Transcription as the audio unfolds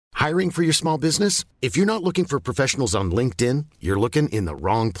Hiring for your small business? If you're not looking for professionals on LinkedIn, you're looking in the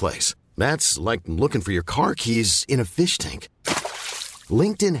wrong place. That's like looking for your car keys in a fish tank.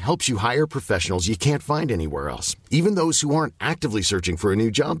 LinkedIn helps you hire professionals you can't find anywhere else, even those who aren't actively searching for a new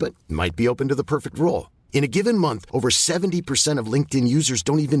job but might be open to the perfect role. In a given month, over 70% of LinkedIn users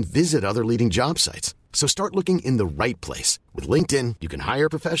don't even visit other leading job sites. So start looking in the right place. With LinkedIn, you can hire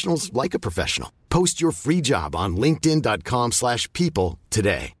professionals like a professional. Post your free job on linkedin.com/people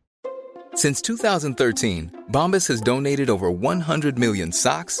today. Since 2013, Bombas has donated over 100 million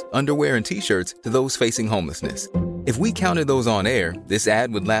socks, underwear, and T-shirts to those facing homelessness. If we counted those on air, this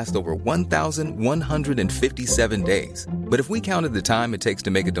ad would last over 1,157 days. But if we counted the time it takes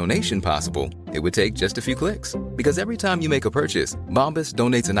to make a donation possible, it would take just a few clicks. Because every time you make a purchase, Bombas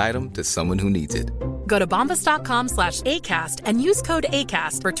donates an item to someone who needs it. Go to bombas.com/ACAST and use code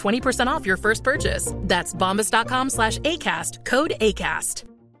ACAST for 20% off your first purchase. That's bombas.com/ACAST, code ACAST.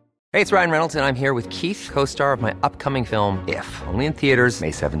 Hey, it's Ryan Reynolds, and I'm here with Keith, co-star of my upcoming film, If, only in theaters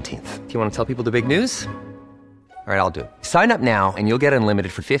May 17th. Do you want to tell people the big news? All right, I'll do it. Sign up now and you'll get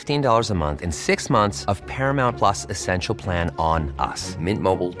unlimited for $15 a month and 6 months of Paramount Plus Essential Plan on us.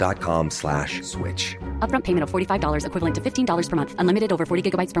 MintMobile.com/switch. Upfront payment of $45 equivalent to $15 per month. Unlimited over 40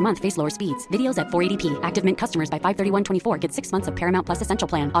 gigabytes per month. Face lower speeds. Videos at 480p. Active Mint customers by 531.24 get 6 months of Paramount Plus Essential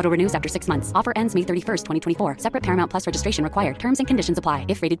Plan. Auto renews after 6 months. Offer ends May 31st, 2024. Separate Paramount Plus registration required. Terms and conditions apply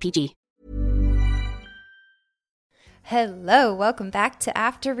if rated PG. Hello, welcome back to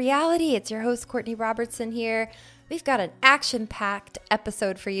After Reality. It's your host, Courtney Robertson here. We've got an action-packed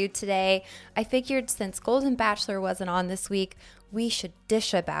episode for you today. I figured since Golden Bachelor wasn't on this week, we should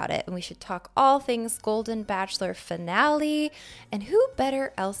dish about it and we should talk all things Golden Bachelor finale. And who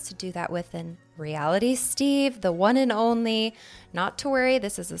better else to do that with than Reality Steve, the one and only. Not to worry,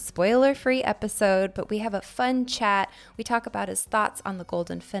 this is a spoiler-free episode, but we have a fun chat. We talk about his thoughts on the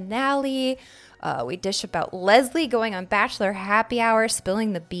Golden finale. We dish about Leslie going on Bachelor Happy Hour,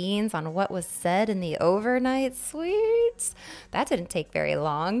 spilling the beans on what was said in the overnight suites. That didn't take very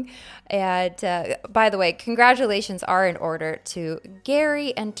long. And by the way, congratulations are in order to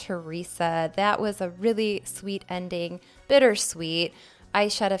Gary and Teresa. That was a really sweet ending, bittersweet. I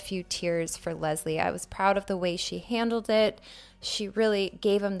shed a few tears for Leslie. I was proud of the way she handled it. She really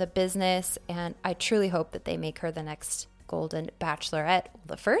gave him the business, and I truly hope that they make her the next Golden Bachelorette,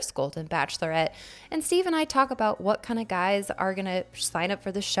 the first Golden Bachelorette. And Steve and I talk about what kind of guys are going to sign up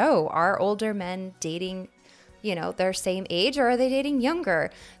for the show. Are older men dating, their same age, or are they dating younger?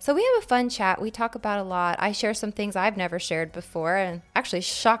 So we have a fun chat. We talk about a lot. I share some things I've never shared before and actually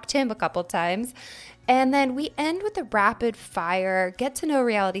shocked him a couple times. And then we end with a rapid fire, get to know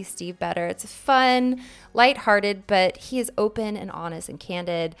Reality Steve better. It's fun, lighthearted, but he is open and honest and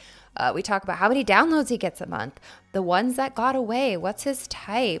candid. We talk about how many downloads he gets a month, the ones that got away, what's his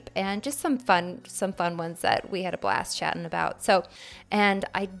type, and just some fun ones that we had a blast chatting about. So, and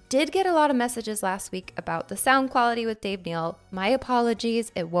I did get a lot of messages last week about the sound quality with Dave Neal. My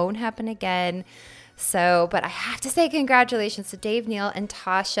apologies, it won't happen again. So, but I have to say congratulations to Dave Neal and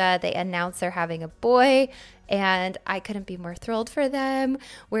Tasha. They announced they're having a boy, and I couldn't be more thrilled for them.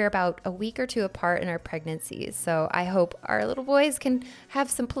 We're about a week or two apart in our pregnancies, so I hope our little boys can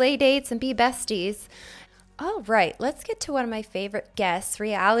have some play dates and be besties. All right, let's get to one of my favorite guests,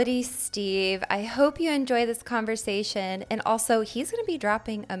 Reality Steve. I hope you enjoy this conversation. And also, he's going to be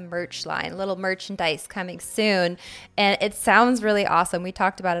dropping a merch line, a little merchandise coming soon. And it sounds really awesome. We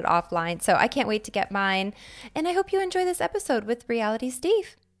talked about it offline, so I can't wait to get mine. And I hope you enjoy this episode with Reality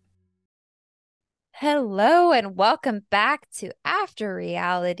Steve. Hello, and welcome back to After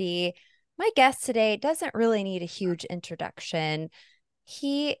Reality. My guest today doesn't really need a huge introduction.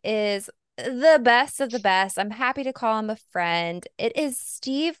 He is the best of the best. I'm happy to call him a friend. It is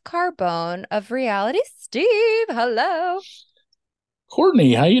Steve Carbone of Reality Steve. Hello.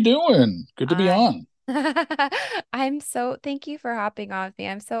 Courtney, how you doing? Good to be on. Thank you for hopping on with me.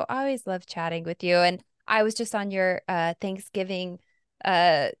 I always love chatting with you. And I was just on your Thanksgiving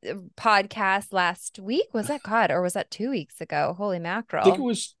podcast last week. Was that or was that 2 weeks ago? Holy mackerel. I think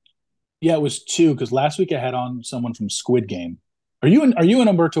it was 2, because last week I had on someone from Squid Game. Are you and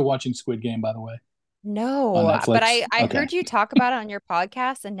Umberto watching Squid Game, by the way? No, but I heard you talk about it on your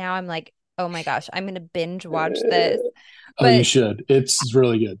podcast, and now I'm like, oh my gosh, I'm going to binge watch this. You should. It's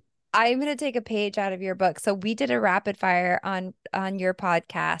really good. I'm going to take a page out of your book. So we did a rapid fire on your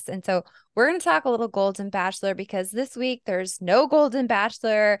podcast. And so we're going to talk a little Golden Bachelor, because this week there's no Golden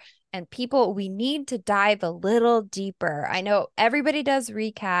Bachelor, and we need to dive a little deeper. I know everybody does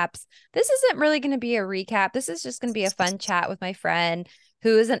recaps. This isn't really going to be a recap. This is just going to be a fun chat with my friend.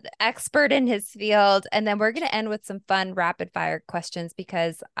 who is an expert in his field. And then we're going to end with some fun rapid fire questions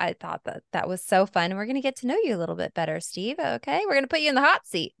because I thought that was so fun. And we're going to get to know you a little bit better, Steve. Okay. We're going to put you in the hot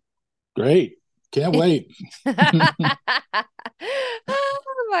seat. Great. Can't wait.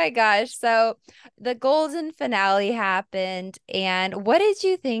 Oh my gosh. So the golden finale happened. And what did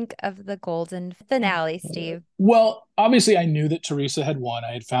you think of the golden finale, Steve? Well, obviously I knew that Teresa had won.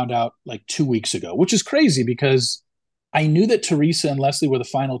 I had found out like 2 weeks ago, which is crazy because I knew that Teresa and Leslie were the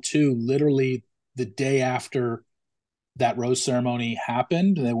final two literally the day after that rose ceremony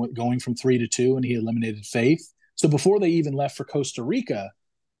happened. They went going from 3-2 and he eliminated Faith. So before they even left for Costa Rica,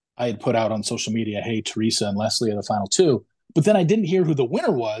 I had put out on social media, hey, Teresa and Leslie are the final two. But then I didn't hear who the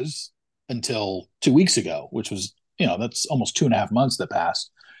winner was until 2 weeks ago, which was, that's almost 2.5 months that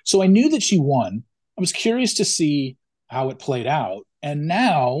passed. So I knew that she won. I was curious to see how it played out. And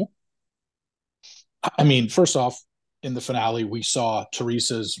now, I mean, first off, in the finale, we saw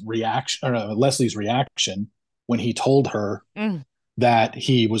Teresa's reaction, or Leslie's reaction when he told her that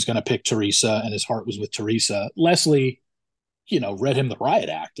he was going to pick Teresa and his heart was with Teresa. Leslie, read him the riot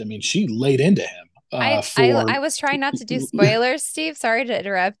act. I mean, she laid into him. I was trying not to do spoilers, Steve. Sorry to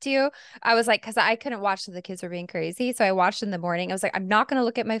interrupt you. I was like, because I couldn't watch the kids were being crazy. So I watched in the morning. I was like, I'm not going to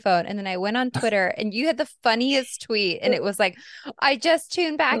look at my phone. And then I went on Twitter and you had the funniest tweet. And it was like, I just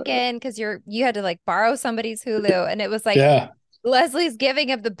tuned back in because you had to like borrow somebody's Hulu. And it was like, yeah. Leslie's giving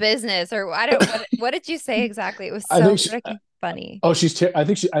him the business, or I don't. What did you say exactly? It was so funny. Oh, I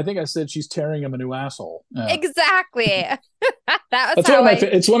think I said she's tearing him a new asshole. Exactly.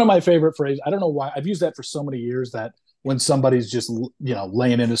 It's one of my favorite phrases. I don't know why I've used that for so many years that when somebody's just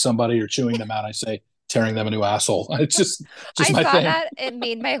laying into somebody or chewing them out, I say tearing them a new asshole. It's just I my saw thing. That it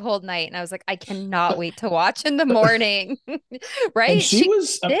made my whole night, and I was like, I cannot wait to watch in the morning. Right? And she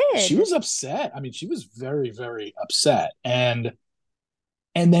was upset. I mean, she was very, very upset, and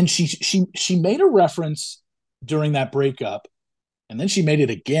then she made a reference during that breakup, and then she made it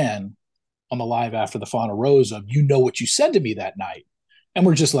again on the live after the final rose of, what you said to me that night. And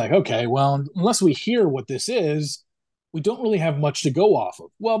we're just like, okay, well, unless we hear what this is, we don't really have much to go off of.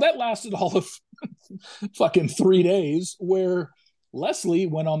 Well, that lasted all of fucking 3 days, where Leslie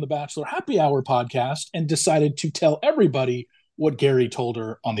went on the Bachelor Happy Hour podcast and decided to tell everybody what Gary told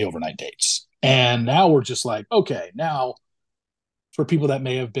her on the overnight dates. And now we're just like, okay, now for people that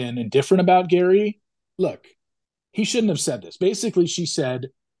may have been indifferent about Gary, look, he shouldn't have said this. Basically, she said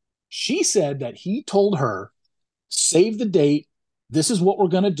that he told her, save the date. This is what we're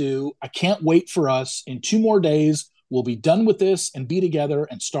going to do. I can't wait for us. In 2 more days, we'll be done with this and be together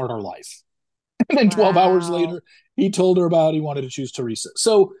and start our life. And then 12 hours later, he told her about he wanted to choose Teresa.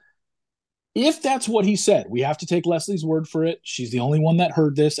 So if that's what he said, we have to take Leslie's word for it. She's the only one that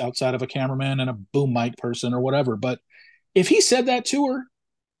heard this outside of a cameraman and a boom mic person or whatever. But if he said that to her,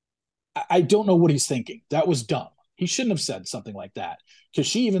 I don't know what he's thinking. That was dumb. He shouldn't have said something like that, because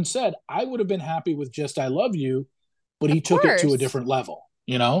she even said, I would have been happy with just I love you, but he took it to a different level,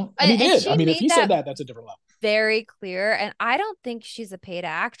 And he did. I mean, if he said that, that's a different level. Very clear. And I don't think she's a paid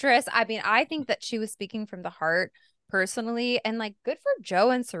actress. I mean, I think that she was speaking from the heart personally, and like, good for Joe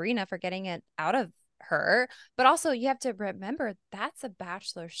and Serena for getting it out of her. But also you have to remember that's a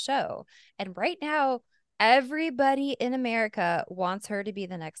Bachelor show. And right now, everybody in America wants her to be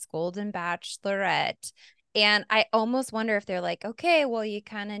the next Golden Bachelorette. And I almost wonder if they're like, okay, well, you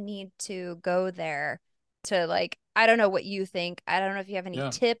kind of need to go there to like, I don't know what you think. I don't know if you have any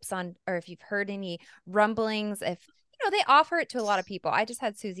tips on, or if you've heard any rumblings. If, they offer it to a lot of people. I just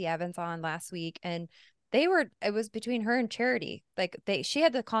had Susie Evans on last week, and it was between her and Charity. Like she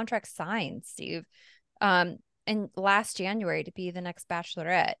had the contract signed, Steve, in last January to be the next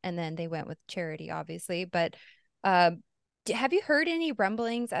Bachelorette. And then they went with Charity, obviously. But, have you heard any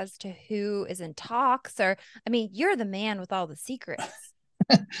rumblings as to who is in talks? Or, I mean, you're the man with all the secrets.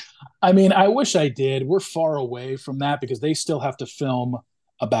 I mean, I wish I did. We're far away from that because they still have to film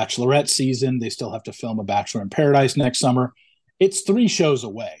a Bachelorette season. They still have to film a Bachelor in Paradise next summer. It's 3 shows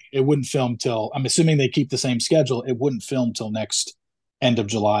away. It wouldn't film till, I'm assuming they keep the same schedule, it wouldn't film till next end of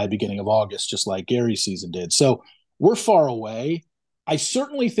July, beginning of August, just like Gary's season did. So we're far away. I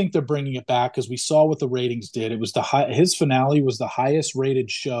certainly think they're bringing it back because we saw what the ratings did. It was his finale was the highest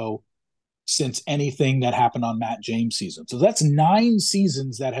rated show since anything that happened on Matt James' season. So that's 9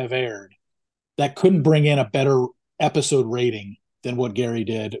 seasons that have aired that couldn't bring in a better episode rating than what Gary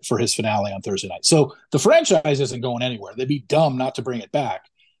did for his finale on Thursday night. So the franchise isn't going anywhere. They'd be dumb not to bring it back.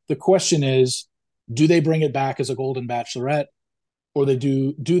 The question is, do they bring it back as a Golden Bachelorette? or they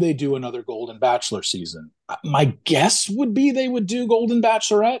do they do another Golden Bachelor season? My guess would be they would do Golden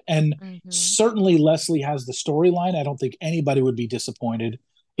Bachelorette, and certainly Leslie has the storyline. I don't think anybody would be disappointed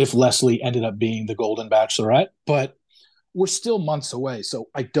if Leslie ended up being the Golden Bachelorette, but we're still months away, so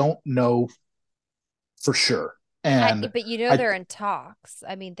I don't know for sure. And but they're in talks.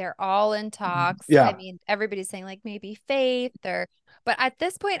 I mean, they're all in talks. Yeah. I mean, everybody's saying like maybe Faith but at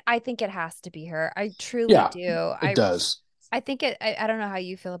this point, I think it has to be her. I truly do. It does. I think I don't know how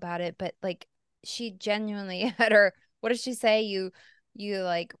you feel about it, but like she genuinely had her, what did she say? You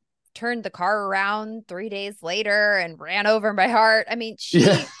like turned the car around 3 days later and ran over my heart. I mean, she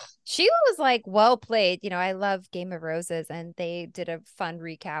was like, well played. I love Game of Roses, and they did a fun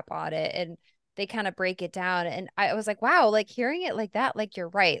recap on it, and they kind of break it down. And I was like, wow, like hearing it like that, like you're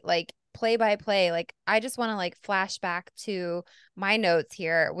right. Like play by play. Like I just want to like flash back to my notes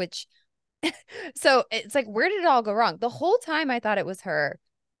here, which so it's like, where did it all go wrong? The whole time I thought it was her.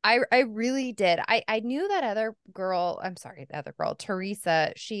 I really did. I knew that other girl,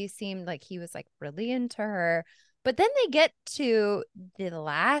 Teresa, she seemed like he was like really into her. But then they get to the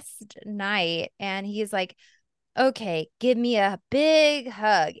last night and he's like, okay, give me a big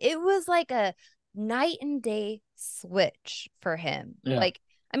hug. It was like a night and day switch for him. Yeah. Like,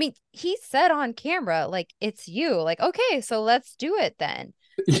 I mean, he said on camera, like, it's you. Like, okay, so let's do it then.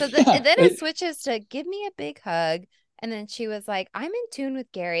 So then it switches to give me a big hug. And then she was like, I'm in tune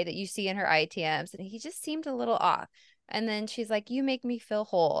with Gary, that you see in her ITMs. And he just seemed a little off. And then she's like, you make me feel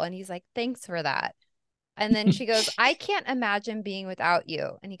whole. And he's like, thanks for that. And then she goes, I can't imagine being without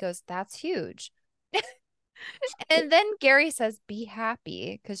you. And he goes, that's huge. And then Gary says, be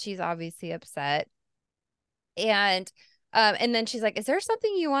happy, because she's obviously upset. And then she's like, is there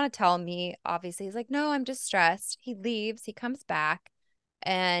something you want to tell me? Obviously, he's like, no, I'm just stressed. He leaves. He comes back.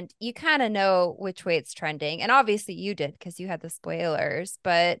 And you kind of know which way it's trending. And obviously you did, because you had the spoilers.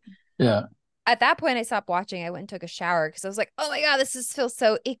 But yeah, at that point, I stopped watching. I went and took a shower because I was like, oh my God, this feels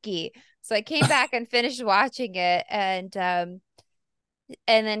so icky. So I came back and finished watching it. And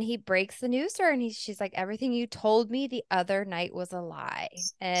then he breaks the news to her, and she's like, everything you told me the other night was a lie.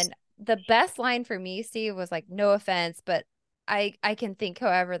 And the best line for me, Steve, was like, no offense, but I can think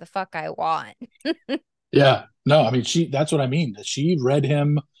however the fuck I want. Yeah. No, I mean, that's what I mean. She read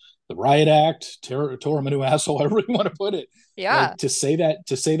him the riot act, tore him a new asshole, however you want to put it. Yeah. Like, to say that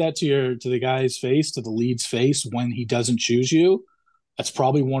to the guy's face, to the lead's face, when he doesn't choose you, that's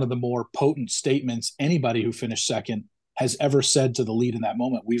probably one of the more potent statements anybody who finished second has ever said to the lead in that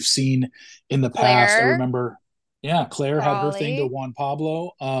moment. We've seen in the past, I remember, Claire had her thing to Juan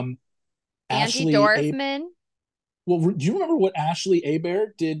Pablo. Andy Ashley Dorfman. Well, do you remember what Ashley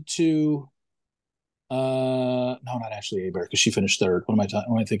Hebert did to no, not Ashley Hebert, because she finished third. What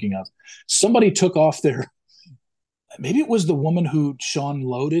am I thinking of? Somebody took off maybe it was the woman who Sean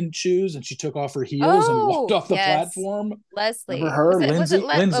Lowe didn't choose, and she took off her heels and walked off the platform. Leslie. Remember her?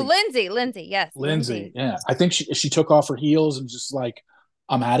 Lindsay. Yes. Lindsay. Yeah. I think she took off her heels and just like,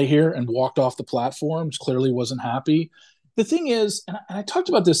 I'm out of here, and walked off the platform. She clearly wasn't happy. The thing is, and I talked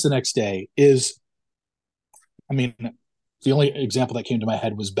about this the next day, is, I mean, the only example that came to my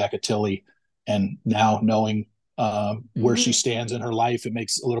head was Becca Tilley. And now knowing where she stands in her life, it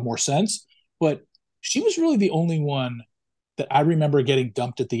makes a little more sense. But she was really the only one that I remember getting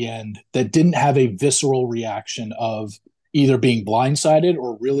dumped at the end that didn't have a visceral reaction of either being blindsided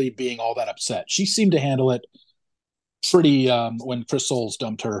or really being all that upset. She seemed to handle it pretty when Chris Soules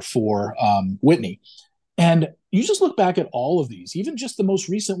dumped her for Whitney. And you just look back at all of these, even just the most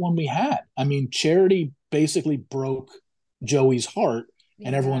recent one we had. I mean, Charity basically broke Joey's heart.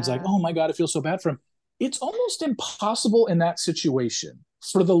 And everyone's like, oh my God, I feel so bad for him. It's almost impossible in that situation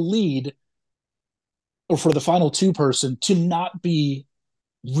for the lead or for the final two person to not be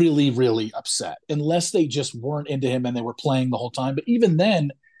really, really upset, unless they just weren't into him and they were playing the whole time. But even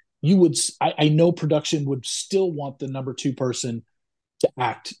then, I know production would still want the number two person to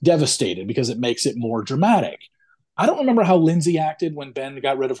act devastated because it makes it more dramatic. I don't remember how Lindsay acted when Ben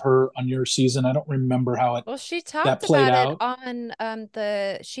got rid of her on your season. I don't remember how it. Well, she talked about it on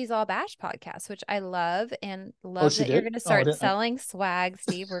the She's All Bash podcast, which I love, and love that you're going to start selling swag,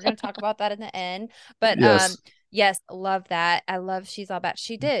 Steve. We're going to talk about that in the end. But yes, love that. I love She's All Bash.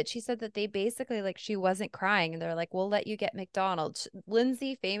 She did. She said that they basically, like, she wasn't crying, and they're like, we'll let you get McDonald's.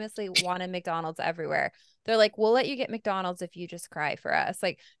 Lindsay famously wanted McDonald's everywhere. They're like, we'll let you get McDonald's if you just cry for us.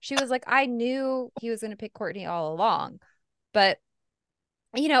 Like, she was like, I knew he was going to pick Courtney all along. But,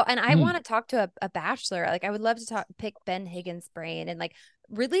 and I want to talk to a bachelor. Like, I would love to pick Ben Higgins' brain and like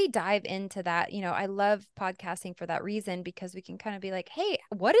really dive into that. I love podcasting for that reason, because we can kind of be like, hey,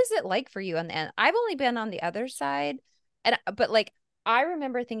 what is it like for you on the end? I've only been on the other side. But like, I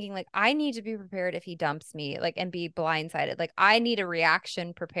remember thinking like, I need to be prepared if he dumps me, like, and be blindsided. Like, I need a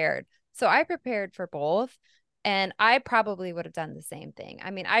reaction prepared. So I prepared for both. And I probably would have done the same thing.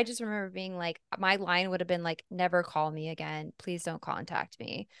 I mean, I just remember being like, my line would have been like, never call me again. Please don't contact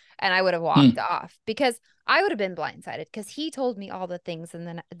me. And I would have walked off because I would have been blindsided because he told me all the things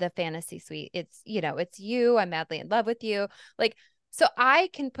in the fantasy suite. It's, you know, it's you. I'm madly in love with you. Like, so I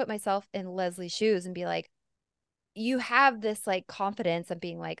can put myself in Leslie's shoes and be like, you have this like confidence of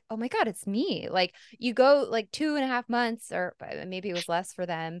being like, oh my God, it's me. Like you go like 2.5 months or maybe it was less for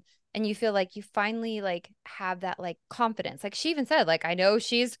them. And you feel like you finally like have that like confidence. Like she even said, like, I know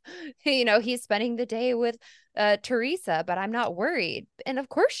she's, you know, he's spending the day with Teresa, but I'm not worried. And of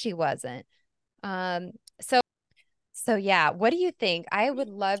course she wasn't. So yeah, what do you think? I would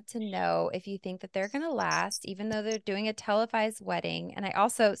love to know if you think that they're going to last, even though they're doing a televised wedding. And I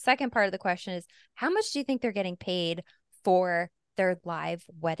also, second part of the question is, how much do you think they're getting paid for their live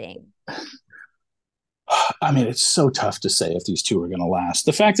wedding? I mean, it's so tough to say if these two are going to last.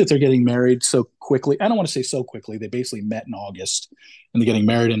 The fact that they're getting married so quickly, I don't want to say so quickly. They basically met in August and they're getting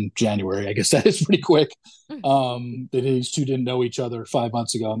married in January. I guess that is pretty quick. That these two didn't know each other 5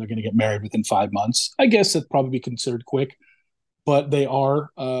 months ago and they're going to get married within 5 months. I guess that'd probably be considered quick, but they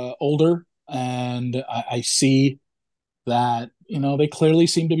are older. And I see that, you know, they clearly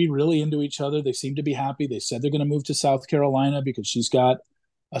seem to be really into each other. They seem to be happy. They said they're going to move to South Carolina because she's got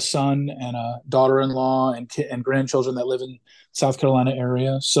a son and a daughter-in-law and grandchildren that live in South Carolina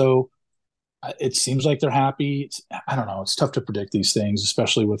area. So it seems like they're happy. I don't know. It's tough to predict these things,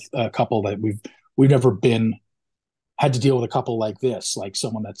 especially with a couple that we've never had to deal with a couple like this, like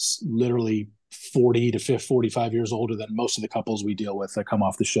someone that's literally 40 to 45 years older than most of the couples we deal with that come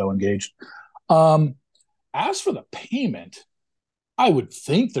off the show engaged. As for the payment, I would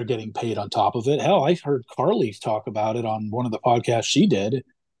think they're getting paid on top of it. Hell, I heard Carly talk about it on one of the podcasts she did.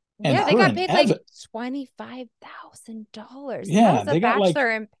 And yeah, they got paid like $25,000. Yeah, that was they got Bachelor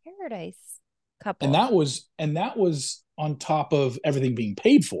in Paradise couple, and that was on top of everything being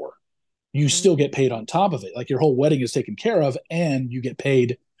paid for. You still get paid on top of it. Like your whole wedding is taken care of, and you get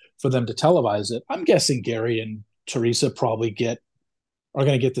paid for them to televise it. I'm guessing Gary and Teresa probably are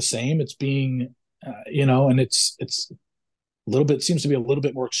going to get the same. It's being, you know, and it's a little bit seems to be a little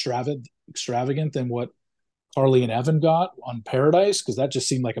bit more extravagant than what Carly and Evan got on Paradise, because that just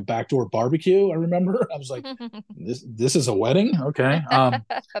seemed like a backdoor barbecue. I remember I was like, this is a wedding, okay.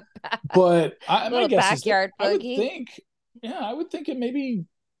 But my guess is that I would think it maybe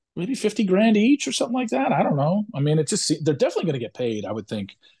 $50,000 each or something like that. I don't know. I mean, they're definitely going to get paid, I would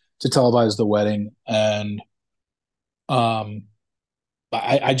think, to televise the wedding. And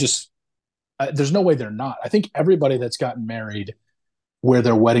there's no way they're not. I think everybody that's gotten married where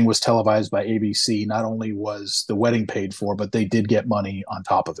their wedding was televised by ABC, not only was the wedding paid for, but they did get money on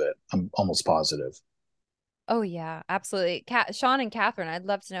top of it. I'm almost positive. Oh yeah, absolutely. Sean and Catherine, I'd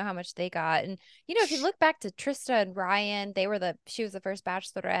love to know how much they got. And you know, if you look back to Trista and Ryan, she was the first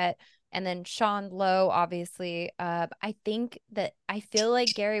Bachelorette, and then Sean Lowe, obviously. I feel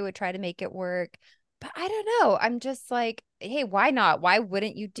like Gary would try to make it work, but I don't know. I'm just like, hey, why not? Why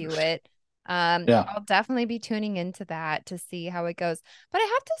wouldn't you do it? I'll definitely be tuning into that to see how it goes. But I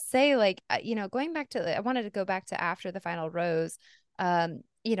have to say, like, you know, I wanted to go back to after the final rose.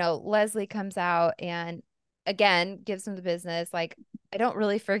 You know, Leslie comes out and again gives him the business. Like, I don't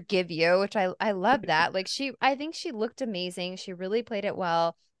really forgive you, which I love that. Like, I think she looked amazing. She really played it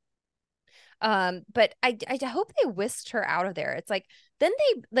well. But I hope they whisked her out of there. It's like, then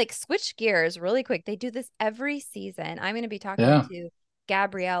they like switch gears really quick. They do this every season. I'm going to be talking to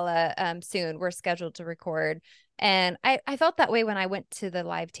Gabriella soon. We're scheduled to record. And I felt that way when I went to the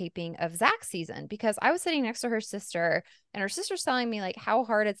live taping of Zach's season, because I was sitting next to her sister and her sister's telling me like how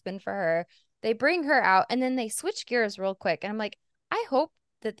hard it's been for her. They bring her out and then they switch gears real quick. And I'm like, I hope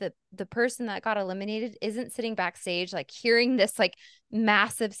that the person that got eliminated isn't sitting backstage, like hearing this like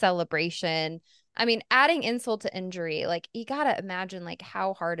massive celebration. I mean, adding insult to injury, like you got to imagine like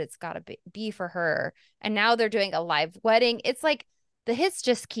how hard it's got to be for her. And now they're doing a live wedding. It's like the hits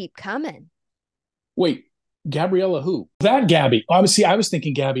just keep coming. Wait, Gabriella who? That Gabby. Obviously, I was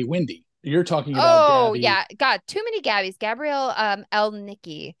thinking Gabby Wendy. You're talking about Gabby. Yeah. God, too many Gabbies. Gabrielle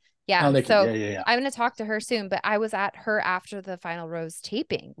Elnicki. Yeah. Yeah. I'm going to talk to her soon, but I was at her after the final rose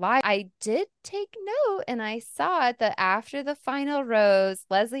taping live. I did take note and I saw it that after the final rose,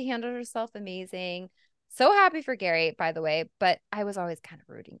 Leslie handled herself amazing. So happy for Gary, by the way, but I was always kind of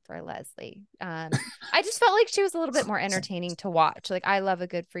rooting for Leslie. I just felt like she was a little bit more entertaining to watch. Like, I love a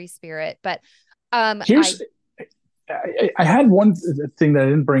good free spirit, but I had one thing that I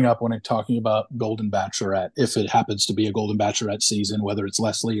didn't bring up when I'm talking about Golden Bachelorette, if it happens to be a Golden Bachelorette season, whether it's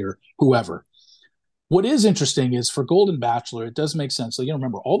Leslie or whoever. What is interesting is for Golden Bachelor, it does make sense. Like,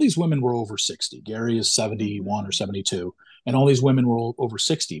 remember, all these women were over 60. Gary is 71 or 72, and all these women were over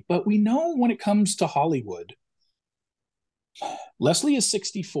 60. But we know when it comes to Hollywood, Leslie is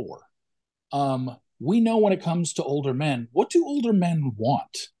 64. We know when it comes to older men, what do older men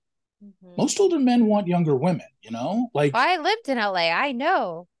want? Most older men want younger women, like I lived in LA. I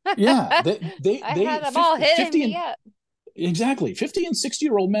know. Yeah. I had them all hitting me up. Exactly. 50 and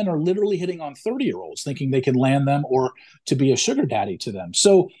 60-year-old men are literally hitting on 30-year-olds thinking they can land them or to be a sugar daddy to them.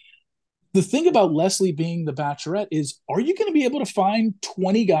 So the thing about Leslie being the Bachelorette is, are you going to be able to find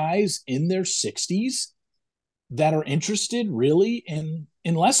 20 guys in their 60s that are interested really in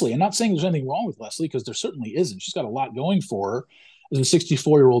Leslie? I'm not saying there's anything wrong with Leslie, because there certainly isn't. She's got a lot going for her. As a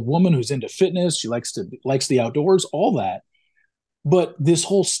 64-year-old woman who's into fitness, she likes the outdoors, all that. But this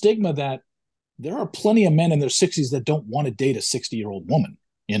whole stigma that there are plenty of men in their 60s that don't want to date a 60-year-old woman.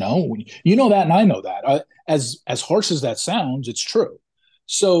 You know that, and I know that. As harsh as that sounds, it's true.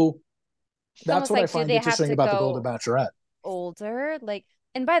 So that's what I find interesting about the Golden Bachelorette. Older, like,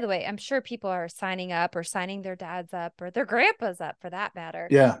 and by the way, I'm sure people are signing up or signing their dads up or their grandpas up for that matter.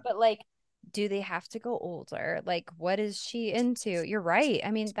 Yeah. But like, do they have to go older? Like, what is she into? You're right.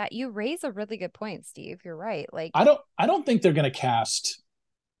 I mean, that you raise a really good point, Steve. You're right. Like, I don't think they're going to cast.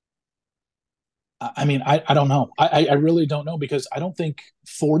 I mean, I don't know. I really don't know, because I don't think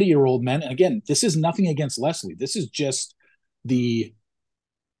 40-year-old men, and again, this is nothing against Leslie. This is just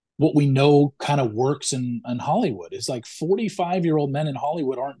what we know kind of works in Hollywood. Is like 45-year-old men in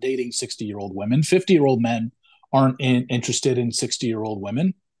Hollywood aren't dating 60-year-old women. 50-year-old men aren't interested in 60-year-old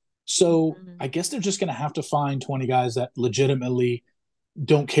women. So I guess they're just going to have to find 20 guys that legitimately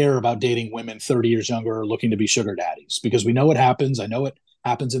don't care about dating women 30 years younger or looking to be sugar daddies, because we know it happens. I know it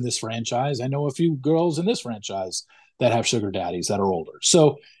happens in this franchise. I know a few girls in this franchise that have sugar daddies that are older.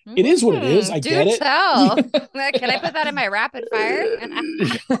 So it is what it is. I get it. Tell. Can I put that in my rapid fire?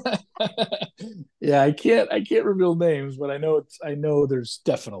 Yeah, I can't reveal names, but I know there's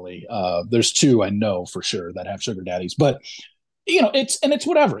definitely there's two I know for sure that have sugar daddies. But it's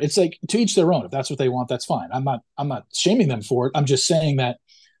whatever. It's like, to each their own. If that's what they want, that's fine. I'm not shaming them for it. I'm just saying that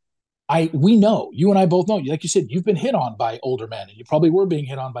we know, you and I both know, like you said, you've been hit on by older men, and you probably were being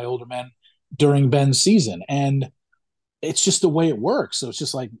hit on by older men during Ben's season. And it's just the way it works. So it's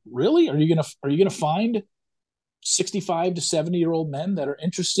just like, really, are you gonna find 65 to 70-year-old men that are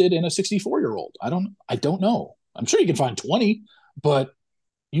interested in a 64-year-old? I don't know. I'm sure you can find 20, but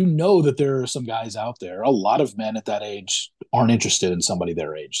that there are some guys out there. A lot of men at that age aren't interested in somebody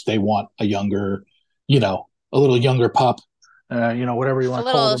their age. They want a younger, a little younger pup, whatever you want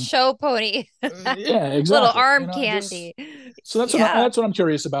to call them. A little show pony. Yeah, exactly. Little arm candy. So that's what I'm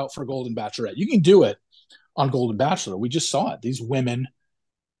curious about for Golden Bachelorette. You can do it on Golden Bachelor. We just saw it. These women,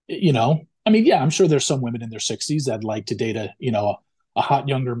 I'm sure there's some women in their 60s that like to date a hot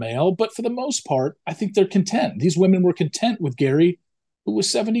younger male, but for the most part, I think they're content. These women were content with Gary, who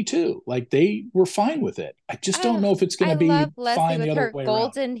was 72. Like, they were fine with it. I just don't know if it's going to be fine the other way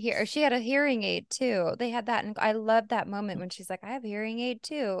golden around. She had a hearing aid too. They had that, and I love that moment when she's like, "I have a hearing aid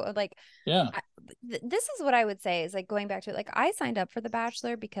too." Like, yeah. This is what I would say is, like, going back to it, like, I signed up for The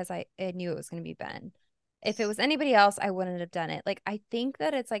Bachelor because I knew it was going to be Ben. If it was anybody else, I wouldn't have done it. Like, I think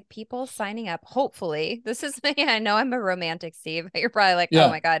that it's like people signing up. Hopefully, this is me. I know I'm a romantic, Steve. You're probably like, oh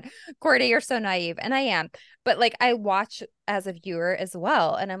my God, Courtney, you're so naive. And I am. But like, I watch as a viewer as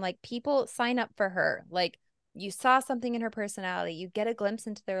well. And I'm like, people sign up for her. Like, you saw something in her personality. You get a glimpse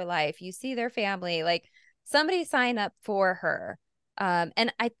into their life. You see their family. Like, somebody sign up for her.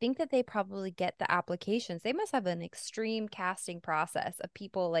 And I think that they probably get the applications. They must have an extreme casting process of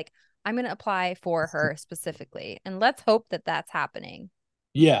people like, I'm going to apply for her specifically. And let's hope that that's happening.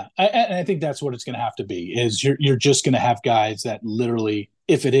 Yeah. I think that's what it's going to have to be, is you're just going to have guys that literally,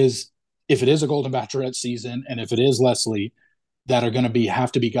 if it is a Golden Bachelorette season, and if it is Leslie, that are going to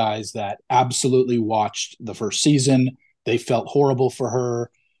have to be guys that absolutely watched the first season. They felt horrible for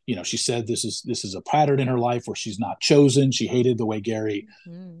her. She said this is a pattern in her life where she's not chosen. She hated the way Gary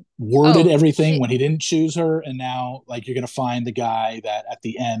worded everything when he didn't choose her. And now, like, you're going to find the guy that at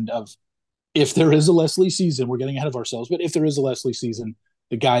the end of, if there is a Leslie season, we're getting ahead of ourselves, but if there is a Leslie season,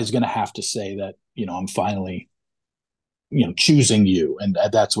 the guy's going to have to say that, I'm finally, choosing you. And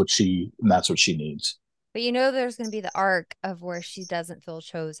that's what she needs. But there's going to be the arc of where she doesn't feel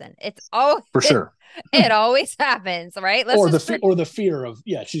chosen. It's always, for sure. It always happens, right? Or the fear of,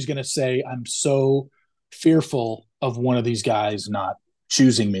 she's going to say, I'm so fearful of one of these guys not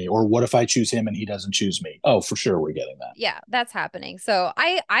choosing me, or what if I choose him and he doesn't choose me? Oh, for sure, we're getting that. Yeah, that's happening. So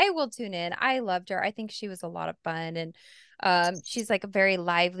I will tune in. I loved her. I think she was a lot of fun, and she's like very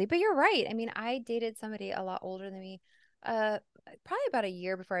lively. But you're right. I mean, I dated somebody a lot older than me, probably about a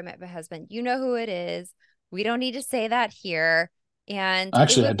year before I met my husband. You know who it is. We don't need to say that here. And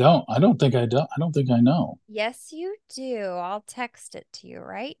actually, I don't think I know. Yes, you do. I'll text it to you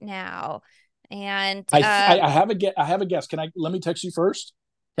right now. And I have a guess. Let me text you first?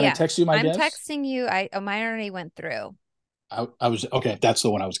 Can I text you my guess? I'm texting you. Mine already went through. I was okay. That's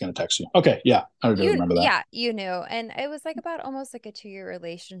the one I was going to text you. Okay, yeah, I do remember that. Yeah, you knew, and it was like about almost like a 2-year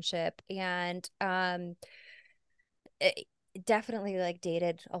relationship, and it definitely like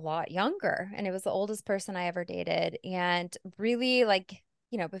dated a lot younger, and it was the oldest person I ever dated, and really like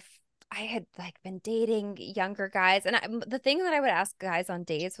I had like been dating younger guys, and the thing that I would ask guys on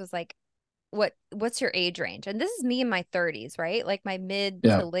dates was like, what's your age range? And this is me in my 30s, right? Like my mid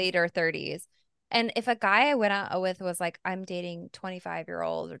to later 30s. And if a guy I went out with was like, I'm dating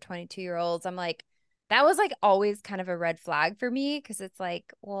 25-year-olds or 22-year-olds, I'm like, that was like always kind of a red flag for me, because it's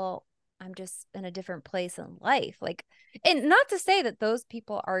like, well, I'm just in a different place in life. Like, and not to say that those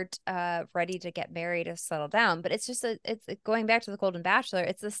people aren't ready to get married or settle down, but it's just it's going back to the Golden Bachelor.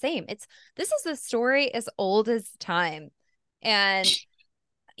 It's the same. This is a story as old as time. And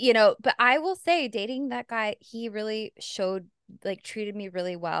but I will say, dating that guy, he really treated me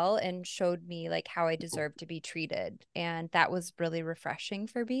really well and showed me like how I deserve to be treated. And that was really refreshing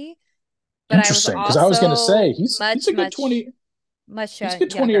for me. But interesting, because I was going to say he's a good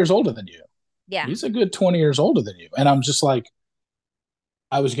 20 years older than you. Yeah, he's a good 20 years older than you. And I'm just like,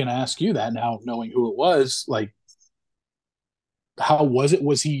 I was going to ask you that now, knowing who it was. Like, how was it?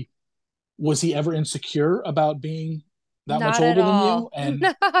 Was he ever insecure about being that much older than you? And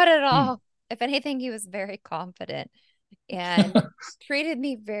not at all. If anything, he was very confident and treated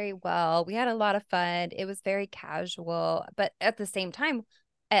me very well. We had a lot of fun. It was very casual, but at the same time,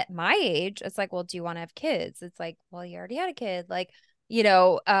 at my age, it's like, well, do you want to have kids? It's like, well, you already had a kid. Like,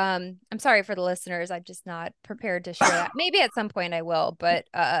 I'm sorry for the listeners. I'm just not prepared to share that. Maybe at some point I will, but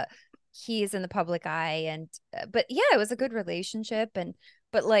he's in the public eye, and but yeah, it was a good relationship,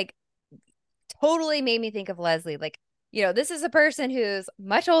 but like totally made me think of Leslie. Like, this is a person who's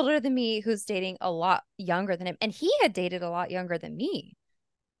much older than me, who's dating a lot younger than him. And he had dated a lot younger than me.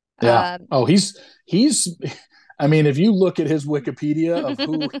 Yeah. He's, I mean, if you look at his Wikipedia of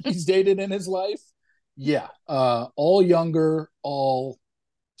who he's dated in his life, yeah. All younger, all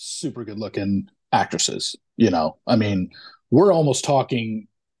super good looking actresses, I mean, we're almost talking,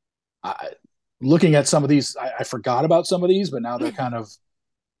 looking at some of these, I forgot about some of these, but now they're kind of,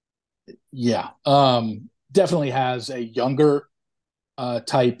 yeah. Definitely has a younger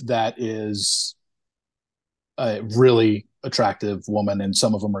type that is a really attractive woman, and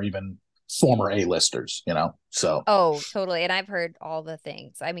some of them are even former A-listers, so. Oh, totally. And I've heard all the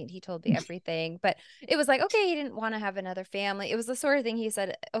things. I mean, he told me everything, but it was like, okay, he didn't want to have another family. It was the sort of thing he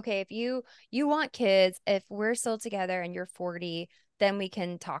said, okay, if you want kids, if we're still together and you're 40, then we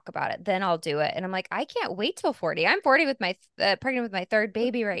can talk about it. Then I'll do it. And I'm like, I can't wait till 40. I'm 40 with my pregnant with my third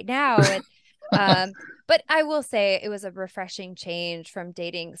baby right now. And but I will say it was a refreshing change from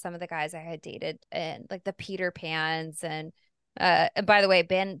dating some of the guys I had dated, and like the Peter Pans, and by the way,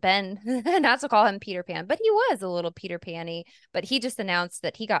 Ben, not to call him Peter Pan, but he was a little Peter Pan-y. But he just announced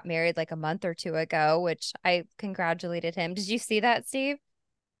that he got married like a month or two ago, which I congratulated him. Did you see that, Steve?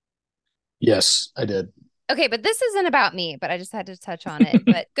 Yes, I did. Okay, but this isn't about me, but I just had to touch on it.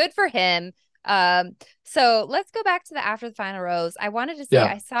 But good for him. So let's go back to the After the Final Rose. I wanted to say,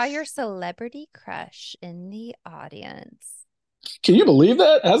 I saw your celebrity crush in the audience. Can you believe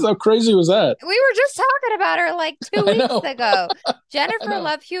that? How crazy was that? We were just talking about her like 2 weeks ago. Jennifer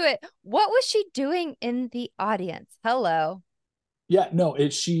Love Hewitt. What was she doing in the audience? Hello. Yeah, no,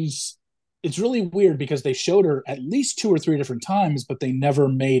 it's really weird, because they showed her at least 2 or 3 different times, but they never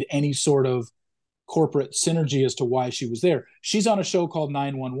made any sort of corporate synergy as to why she was there. She's on a show called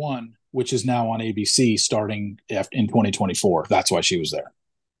 911, which is now on ABC starting in 2024. That's why she was there.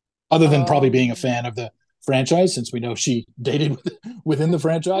 Other than probably being a fan of the franchise, since we know she dated within the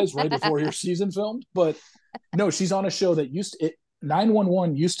franchise right before your season filmed. But no, she's on a show that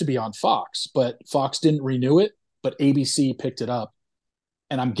 911 used to be on Fox, but Fox didn't renew it, but ABC picked it up.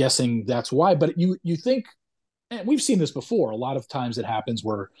 And I'm guessing that's why. But you think, and we've seen this before, a lot of times it happens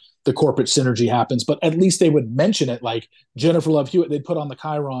where the corporate synergy happens, but at least they would mention it, like Jennifer Love Hewitt. They'd put on the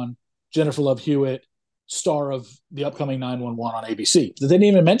Chiron, Jennifer Love Hewitt star of the upcoming 911 on ABC. They didn't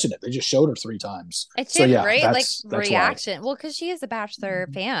even mention it. They just showed her 3 times. It's a great that's reaction. Why. Well, because she is a Bachelor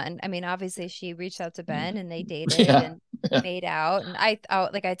fan. I mean, obviously she reached out to Ben and they dated and made out. And I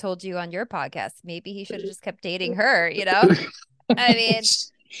thought, like I told you on your podcast, maybe he should have just kept dating her, you know? I mean,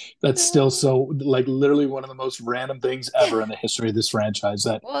 that's still so like literally one of the most random things ever in the history of this franchise.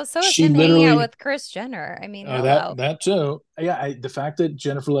 That so is him hanging out with Kris Jenner. I mean, that too. Yeah, the fact that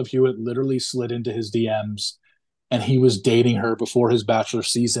Jennifer Love Hewitt literally slid into his DMs and he was dating her before his Bachelor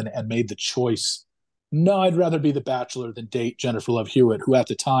season and made the choice. No, I'd rather be the Bachelor than date Jennifer Love Hewitt, who at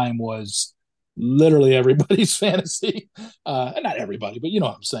the time was literally everybody's fantasy. Not everybody, but you know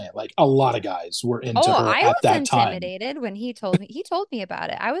what I'm saying. Like a lot of guys were into her at that time. I was intimidated when he told me about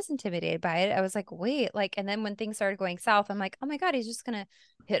it. I was intimidated by it. I was like, wait, like, and then when things started going south, I'm like, oh my God, he's just going to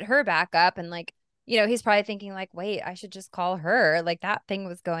hit her back up. And like, you know, he's probably thinking like, wait, I should just call her. Like that thing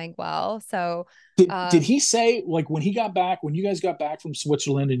was going well. So did he say like when you guys got back from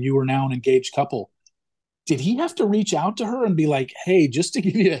Switzerland and you were now an engaged couple, did he have to reach out to her and be like, hey, just to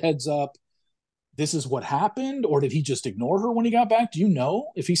give you a heads up, this is what happened? Or did he just ignore her when he got back? Do you know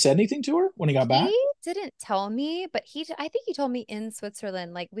if he said anything to her when he got back? He didn't tell me, but I think he told me in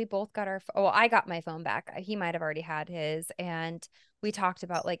Switzerland, like we both got I got my phone back. He might've already had his. And we talked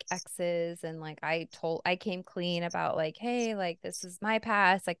about like exes and like, I came clean about like, hey, like this is my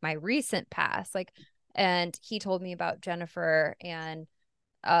past, like my recent past, like, and he told me about Jennifer and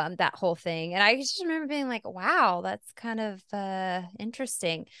that whole thing. And I just remember being like, wow, that's kind of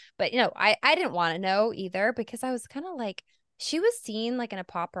interesting. But, you know, I didn't want to know either because I was kind of like, she was seen like in a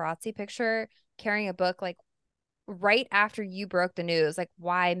paparazzi picture carrying a book like right after you broke the news, like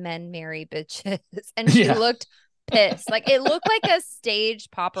why men marry bitches. And she looked pissed. Like it looked like a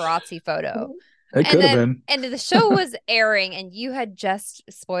staged paparazzi photo. It could have been. And the show was airing and you had just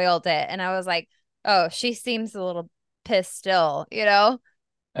spoiled it. And I was like, oh, she seems a little pissed still, you know?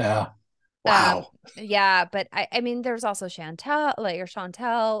 Yeah. Wow. Yeah, but I mean, there's also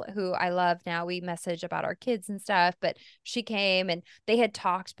Chantel, who I love now. We message about our kids and stuff, but she came and they had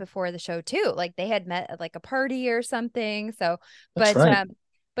talked before the show too. Like they had met at like a party or something. So, That's right.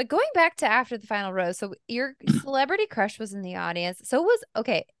 But going back to after the final rose, so your celebrity crush was in the audience. So it was,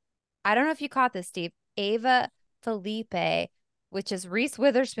 okay, I don't know if you caught this, Steve. Ava Felipe, which is Reese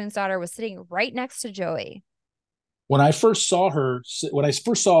Witherspoon's daughter, was sitting right next to Joey. When I first saw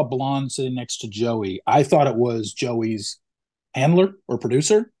a blonde sitting next to Joey, I thought it was Joey's handler or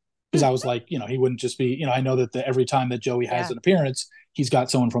producer because I was like, you know, he wouldn't just be, you know, I know that every time that Joey has an appearance, he's got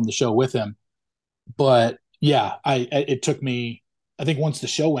someone from the show with him. But yeah, it took me, I think once the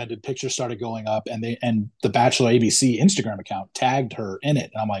show ended, pictures started going up and the Bachelor ABC Instagram account tagged her in it.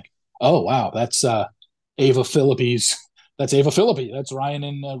 And I'm like, oh, wow, that's Ava Philippe's. That's Ava Philippe. That's Ryan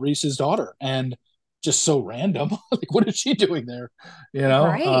and Reese's daughter. And just so random. Like, what is she doing there? You know,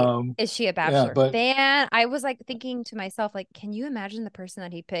 right? Is she a Bachelor fan? I was like thinking to myself, like, can you imagine the person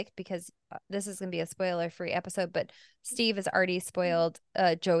that he picked? Because this is going to be a spoiler-free episode, but Steve has already spoiled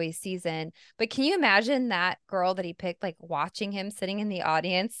Joey's season. But can you imagine that girl that he picked, like watching him sitting in the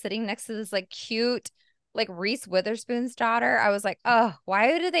audience, sitting next to this like cute, like Reese Witherspoon's daughter? I was like, oh,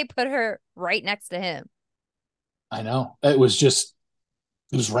 why did they put her right next to him? I know. It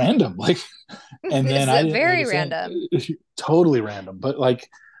was random. Like, and then very random, totally random. But like,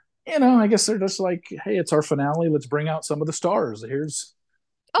 you know, I guess they're just like, hey, it's our finale. Let's bring out some of the stars. Here's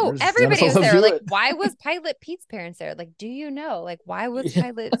everybody was there. Like, why was Pilot Pete's parents there? Like, do you know? Like, why was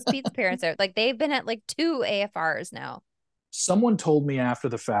Pilot Pete's parents there? Like, they've been at like 2 AFRs now. Someone told me after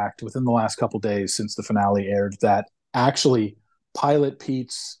the fact, within the last couple days since the finale aired, that actually Pilot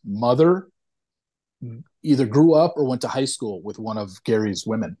Pete's mother either grew up or went to high school with one of Gary's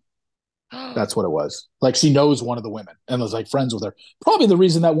women. That's what it was. Like, she knows one of the women and was like friends with her. Probably the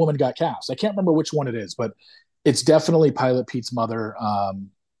reason that woman got cast. I can't remember which one it is, but it's definitely Pilot Pete's mother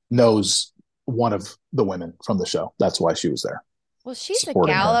knows one of the women from the show. That's why she was there. Well, she's a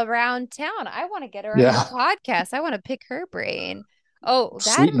gal around town. I want to get her on the podcast. I want to pick her brain. Oh,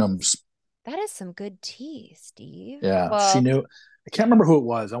 that is some good tea, Steve. Yeah, well, she knew. I can't remember who it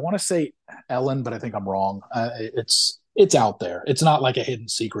was. I want to say Ellen, but I think I'm wrong. It's out there. It's not like a hidden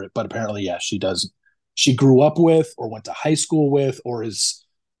secret, but apparently, yes, she does. She grew up with or went to high school with or is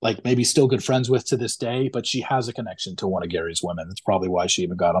like maybe still good friends with to this day, but she has a connection to one of Gary's women. That's probably why she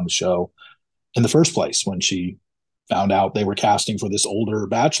even got on the show in the first place. When she found out they were casting for this older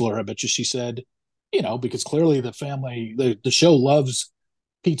bachelor, I bet you she said, you know, because clearly the family, the show loves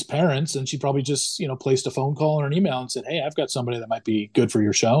Pete's parents, and she probably just, you know, placed a phone call or an email and said, hey, I've got somebody that might be good for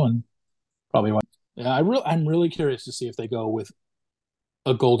your show, and probably went. Yeah, I'm really curious to see if they go with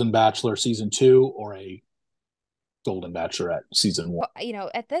a Golden Bachelor season 2 or a Golden Bachelorette season 1. You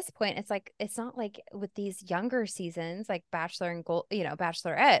know, at this point, it's like, it's not like with these younger seasons, like Bachelor and Gold, you know,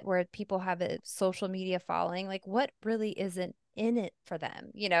 Bachelorette, where people have a social media following, like what really isn't in it for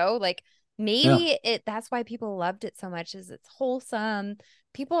them, you know, like maybe that's why people loved it so much, is it's wholesome.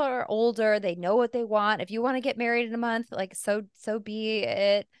 People are older. They know what they want. If you want to get married in a month, like, so be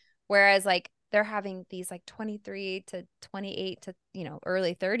it. Whereas like they're having these like 23 to 28 to, you know,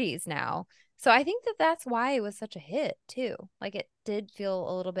 early 30s now. So I think that that's why it was such a hit too. Like it did feel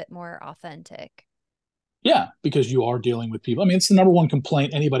a little bit more authentic. Yeah, because you are dealing with people. I mean, it's the number one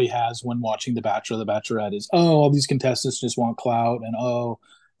complaint anybody has when watching The Bachelor, The Bachelorette is, oh, all these contestants just want clout and oh,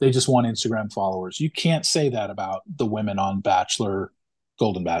 they just want Instagram followers. You can't say that about the women on Bachelor,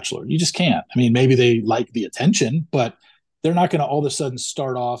 Golden Bachelor. You just can't. I mean, maybe they like the attention, but they're not going to all of a sudden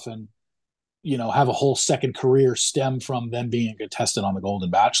start off and, you know, have a whole second career stem from them being a contestant on the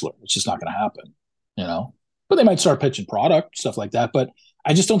Golden Bachelor. It's just not going to happen, you know. But they might start pitching product, stuff like that. But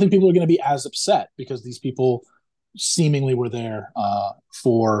I just don't think people are going to be as upset because these people seemingly were there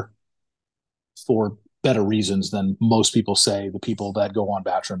for better reasons than most people say the people that go on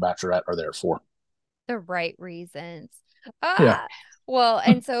Bachelor and Bachelorette are there for. The right reasons. Yeah. Well,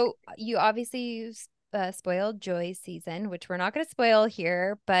 and so you obviously spoiled Joy's season, which we're not going to spoil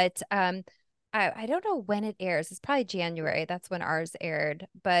here, but I don't know when it airs. It's probably January. That's when ours aired.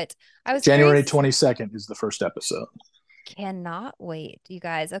 But I was January 22nd is the first episode. Cannot wait, you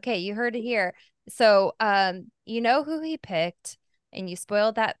guys. Okay, you heard it here. So you know who he picked and you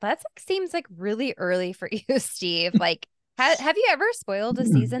spoiled that. That's like seems like really early for you, Steve. Like have you ever spoiled a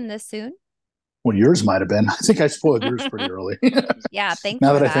season this soon? Well, yours might have been. I think I spoiled yours pretty early. Yeah, thanks.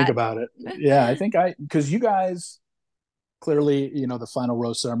 Now that I think about it. Yeah, I think because you guys clearly, you know, the final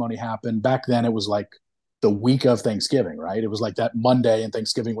rose ceremony happened. Back then it was like the week of Thanksgiving, right? It was like that Monday and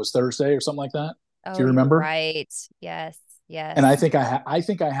Thanksgiving was Thursday or something like that. Oh, do you remember? Right. Yes. And I think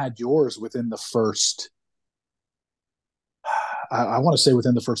I had yours within the first, I want to say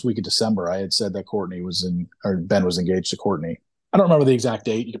within the first week of December. I had said that Ben was engaged to Courtney. I don't remember the exact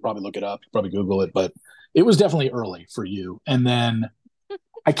date. You could probably look it up, probably Google it, but it was definitely early for you. And then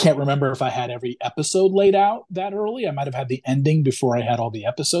I can't remember if I had every episode laid out that early. I might have had the ending before I had all the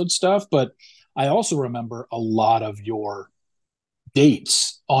episode stuff, but I also remember a lot of your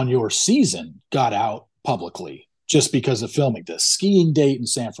dates on your season got out publicly just because of filming. The skiing date in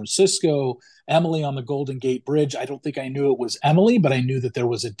San Francisco, Emily on the Golden Gate Bridge. I don't think I knew it was Emily, but I knew that there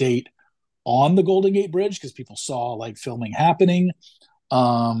was a date on the Golden Gate Bridge because people saw like filming happening.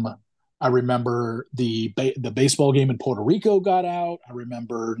 I remember the baseball game in Puerto Rico got out. I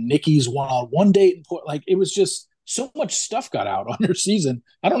remember Nikki's one-on-one date in like it was just so much stuff got out on your season.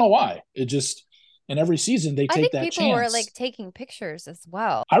 I don't know why. It just and every season they take that chance. People were like taking pictures as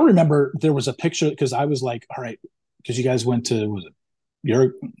well. I remember there was a picture because I was like, all right, because you guys went to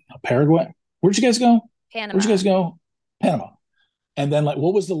Paraguay? Where'd you guys go? Panama. Where'd you guys go? Panama. And then like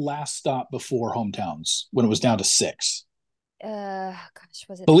what was the last stop before hometowns when it was down to 6? Gosh,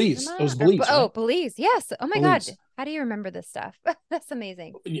 was it Belize? Panama? It was Belize. Oh, right? Belize. Yes. Oh my Belize. God. How do you remember this stuff? That's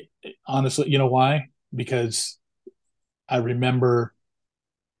amazing. Honestly, you know why? Because I remember,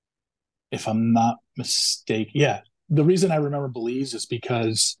 if I'm not mistaken, yeah, the reason I remember Belize is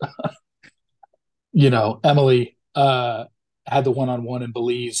because, you know, Emily had the one-on-one in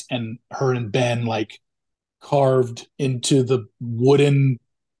Belize, and her and Ben like carved into the wooden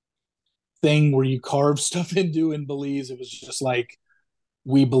thing where you carve stuff into in Belize. It was just like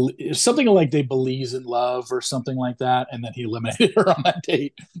something like they Belize in love or something like that, and then he eliminated her on that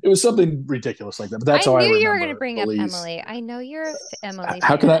date. It was something ridiculous like that. But that's how I remember. I knew you were going to bring Belize. up Emily. I know you're Emily.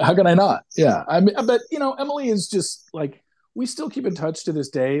 How can I not? Yeah, I mean, but you know, Emily is just like we still keep in touch to this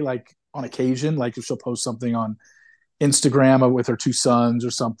day. Like on occasion, like if she'll post something on Instagram with her 2 sons or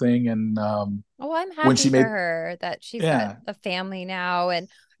something, and I'm happy for her that she's got a family now and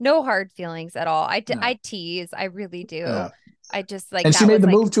no hard feelings at all. I tease, I really do. Yeah. I just like, and she made the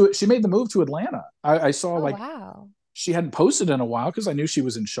move to it. She made the move to Atlanta. I saw wow. She hadn't posted in a while because I knew she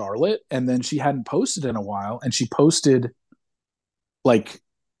was in Charlotte, and then she hadn't posted in a while, and she posted like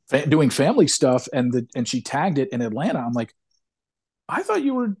doing family stuff, and she tagged it in Atlanta. I'm like, I thought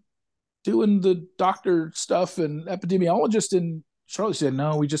you were doing the doctor stuff and epidemiologist in Charlotte. She said,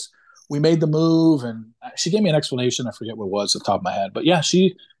 no, we made the move, and she gave me an explanation. I forget what it was off the top of my head, but yeah,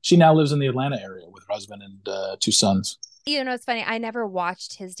 she now lives in the Atlanta area with her husband and 2 sons. You know, it's funny. I never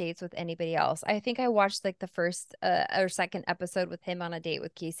watched his dates with anybody else. I think I watched like the first or second episode with him on a date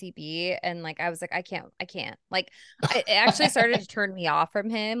with KCB. And like, I was like, I can't. Like, it actually started to turn me off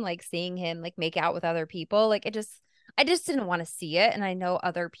from him, like seeing him like make out with other people. Like I just didn't want to see it. And I know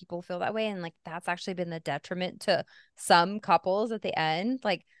other people feel that way. And like, that's actually been the detriment to some couples at the end.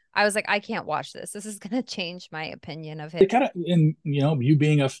 Like, I was like, I can't watch this. This is going to change my opinion of him. It kind of, and you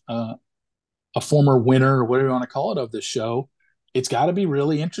being a former winner or whatever you want to call it of this show, it's got to be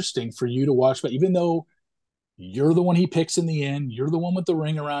really interesting for you to watch. But even though you're the one he picks in the end, you're the one with the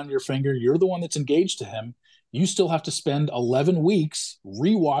ring around your finger, you're the one that's engaged to him, you still have to spend 11 weeks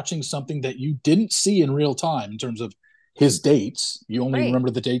rewatching something that you didn't see in real time in terms of his dates. You only remember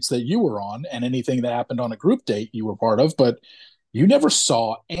the dates that you were on and anything that happened on a group date you were part of, but you never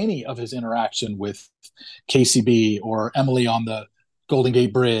saw any of his interaction with KCB or Emily on the Golden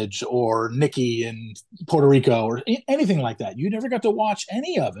Gate Bridge or Nikki in Puerto Rico or anything like that. You never got to watch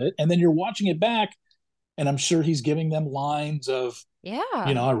any of it. And then you're watching it back, and I'm sure he's giving them lines of,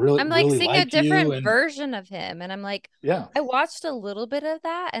 I'm like seeing like a different version of him. And I'm like, yeah, I watched a little bit of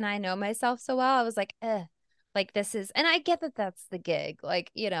that and I know myself so well. I was like, like this is, and I get that that's the gig. Like,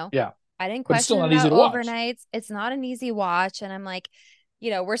 yeah, I didn't question it about overnights. It's not an easy watch. And I'm like,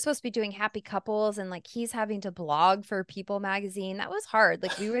 we're supposed to be doing happy couples, and like he's having to blog for People magazine. That was hard.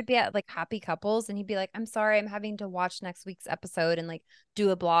 Like we would be at like happy couples and he'd be like, I'm sorry, I'm having to watch next week's episode and like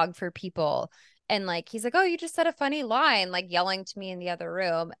do a blog for People. And like, he's like, oh, you just said a funny line, like yelling to me in the other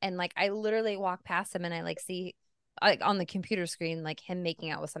room. And like, I literally walk past him and I like see like on the computer screen, like him making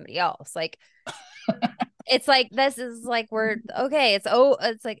out with somebody else. Like, it's like, this is like, we're okay. It's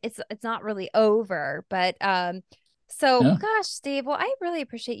like, it's not really over, but, gosh, Steve, well, I really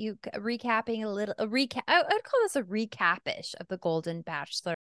appreciate you recapping a recap. I would call this a recap-ish of the Golden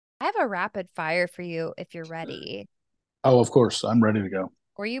Bachelor. I have a rapid fire for you if you're ready. Oh, of course. I'm ready to go.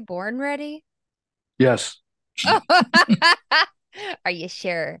 Were you born ready? Yes. Are you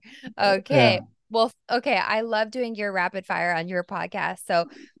sure? Okay. Yeah. Well, okay. I love doing your rapid fire on your podcast. So,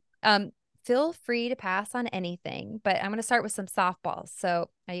 feel free to pass on anything, but I'm going to start with some softballs.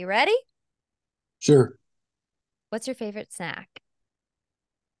 So, are you ready? Sure. What's your favorite snack?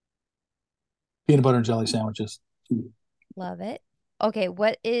 Peanut butter and jelly sandwiches. Love it. Okay.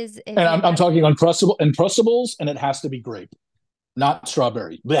 What is? And I'm talking Uncrustables, and it has to be grape, not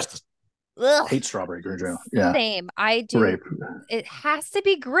strawberry. Blech. Ugh. Hate strawberry grape. Yeah. Same. I do. Grape. It has to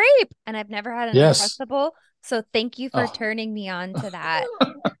be grape, and I've never had an Uncrustable. So thank you for turning me on to that.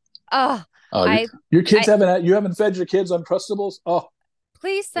 Your kids haven't fed your kids Uncrustables? Oh,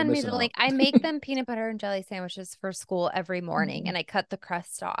 please send me the link. I make them peanut butter and jelly sandwiches for school every morning, and I cut the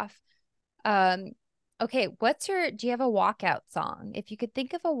crust off. Okay, do you have a walkout song? If you could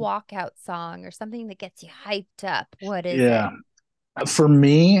think of a walkout song or something that gets you hyped up, what is it? For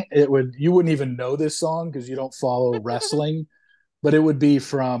me, you wouldn't even know this song because you don't follow wrestling, but it would be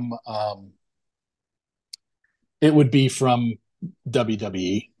from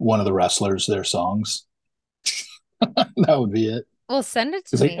WWE, one of the wrestlers, their songs. That would be it. Well, send it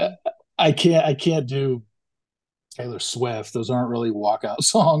to me. I can't do Taylor Swift. Those aren't really walkout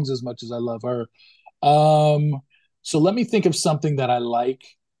songs as much as I love her. So let me think of something that I like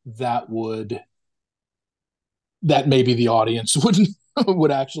that maybe the audience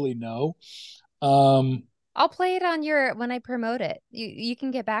would actually know. I'll play it when I promote it. You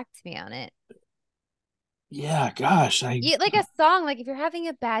can get back to me on it. Yeah, gosh. Like a song, like if you're having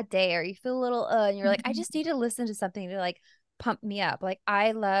a bad day or you feel a little and you're like, I just need to listen to something to like pump me up. Like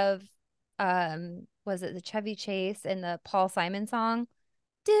I love was it the Chevy Chase and the Paul Simon song?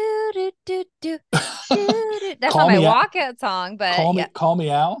 Do do do do do. That's not my walkout song, but Call Me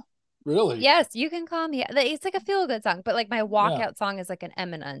Al. Really? Yes, you can call me. It's like a feel-good song, but like my walkout song is like an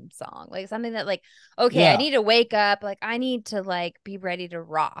Eminem song, like something that like, okay, I need to wake up, like I need to like be ready to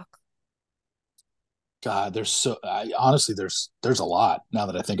rock. God, honestly, there's a lot now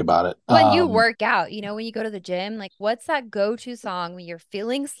that I think about it. When you work out, when you go to the gym, like what's that go-to song when you're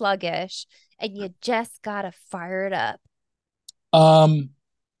feeling sluggish and you just gotta fire it up? I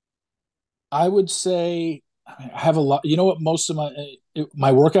would say I have a lot. You know what? Most of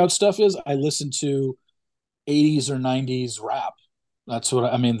my workout stuff is. I listen to 80s or 90s rap. That's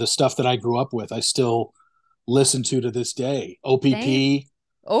what I mean. The stuff that I grew up with, I still listen to this day. OPP.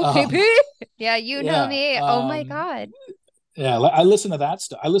 OPP. Yeah, know me. Oh my God. Yeah, I listen to that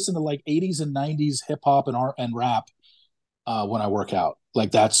stuff. I listen to like 80s and 90s hip hop and rap when I work out.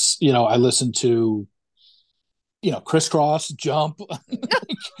 Like that's, I listen to, Crisscross, Jump,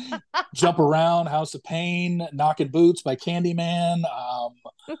 Jump Around, House of Pain, Knockin' Boots by Candyman,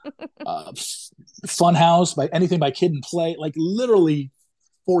 Funhouse, anything by Kid and Play, like literally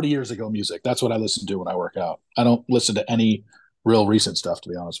 40 years ago music. That's what I listen to when I work out. I don't listen to any real recent stuff, to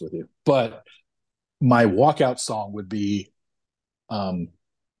be honest with you. But my walkout song would be, the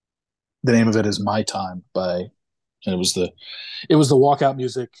name of it is My Time by And it was the walkout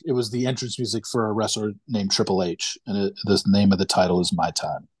music. It was the entrance music for a wrestler named Triple H, and the name of the title is My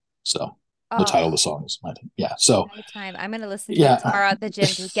Time. So the title of the song is My Time. Yeah. So My Time. I'm going to listen to it tomorrow at the gym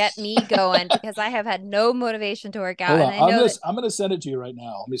to get me going because I have had no motivation to work out. And I'm going to send it to you right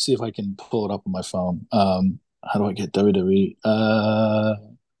now. Let me see if I can pull it up on my phone. How do I get WWE?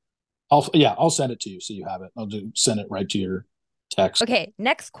 I'll send it to you so you have it. Send it right to your text. Okay.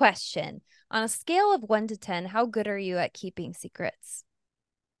 Next question. On a scale of 1 to 10, how good are you at keeping secrets?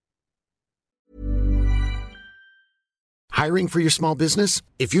 Hiring for your small business?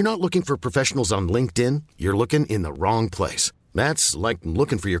 If you're not looking for professionals on LinkedIn, you're looking in the wrong place. That's like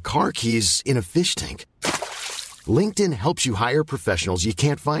looking for your car keys in a fish tank. LinkedIn helps you hire professionals you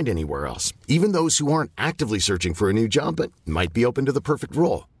can't find anywhere else, even those who aren't actively searching for a new job but might be open to the perfect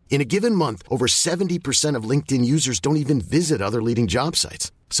role. In a given month, over 70% of LinkedIn users don't even visit other leading job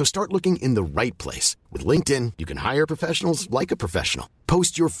sites. So start looking in the right place. With LinkedIn, you can hire professionals like a professional.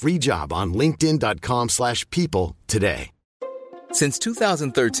 Post your free job on linkedin.com/people today. Since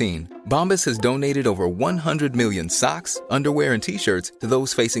 2013, Bombas has donated over 100 million socks, underwear, and T-shirts to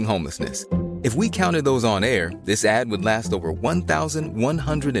those facing homelessness. If we counted those on air, this ad would last over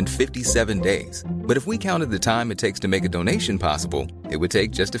 1,157 days. But if we counted the time it takes to make a donation possible, it would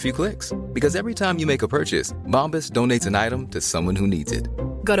take just a few clicks. Because every time you make a purchase, Bombas donates an item to someone who needs it.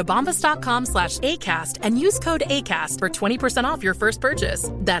 Go to bombas.com/ACAST and use code ACAST for 20% off your first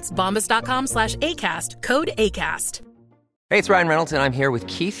purchase. That's bombas.com/ACAST, code ACAST. Hey, it's Ryan Reynolds, and I'm here with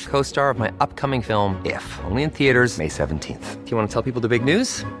Keith, co-star of my upcoming film, If, only in theaters May 17th. Do you want to tell people the big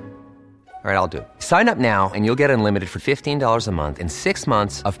news? All right, I'll do it. Sign up now and you'll get unlimited for $15 a month and 6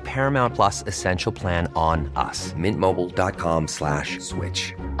 months of Paramount Plus Essential Plan on us.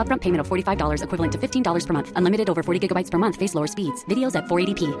 MintMobile.com/switch. Upfront payment of $45 equivalent to $15 per month. Unlimited over 40 gigabytes per month. Face lower speeds. Videos at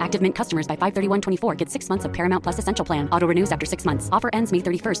 480p. Active Mint customers by 531.24 get 6 months of Paramount Plus Essential Plan. Auto renews after 6 months. Offer ends May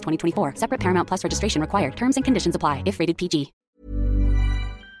 31st, 2024. Separate Paramount Plus registration required. Terms and conditions apply if rated PG.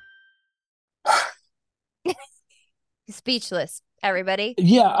 Speechless, everybody.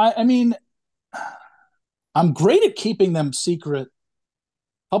 Yeah, I mean, I'm great at keeping them secret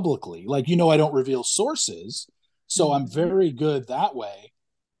publicly. Like, I don't reveal sources, so I'm very good that way.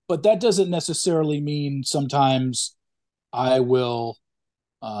 But that doesn't necessarily mean sometimes I will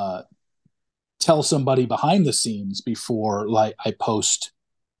tell somebody behind the scenes before, like, I post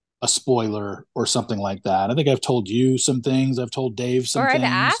a spoiler or something like that. I think I've told you some things. I've told Dave some things. Or I've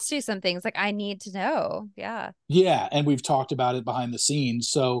asked you some things like I need to know. Yeah. Yeah, and we've talked about it behind the scenes.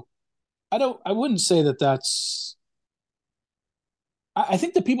 So I wouldn't say that that's. I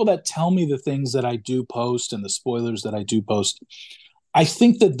think the people that tell me the things that I do post and the spoilers that I do post, I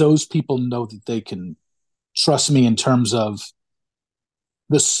think that those people know that they can trust me in terms of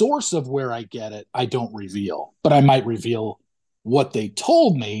the source of where I get it. I don't reveal, but I might reveal what they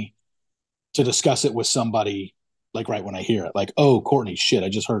told me to discuss it with somebody, like right when I hear it, like, oh, Courtney, shit, I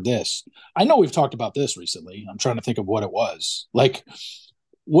just heard this. I know we've talked about this recently. I'm trying to think of what it was. Like,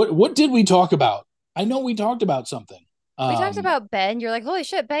 what did we talk about? I know we talked about something. We talked about Ben. You're like, holy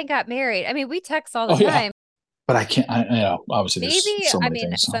shit, Ben got married. I mean, we text all the time. Yeah. But I can't, obviously. Maybe, so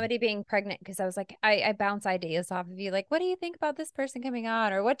things, somebody being pregnant, because I was like, I bounce ideas off of you. Like, what do you think about this person coming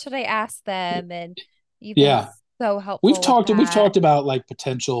on? Or what should I ask them? And you've been so helpful. We've talked about like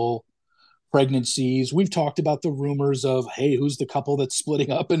potential pregnancies. We've talked about the rumors of, hey, who's the couple that's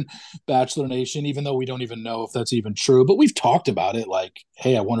splitting up in Bachelor Nation, even though we don't even know if that's even true. But we've talked about it like,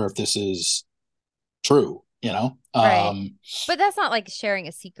 hey, I wonder if this is true, Right. But that's not like sharing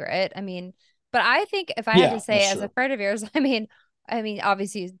a secret. I mean, but I think if I had to say as a friend of yours, I mean,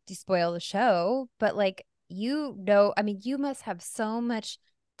 obviously you spoil the show, but like, you must have so much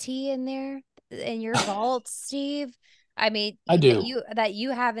tea in there in your vault, Steve. I mean, I do. that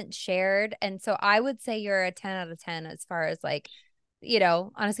you haven't shared. And so I would say you're a 10 out of 10 as far as like,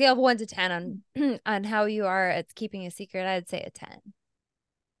 on a scale of 1 to 10 on how you are at keeping a secret, I'd say a 10.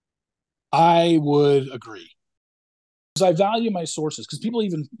 I would agree. Because I value my sources. Because people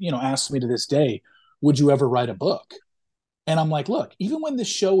even, ask me to this day, would you ever write a book? And I'm like, look, even when the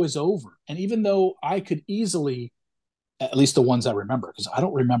show is over, and even though I could easily, at least the ones I remember, because I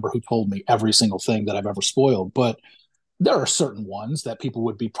don't remember who told me every single thing that I've ever spoiled, but there are certain ones that people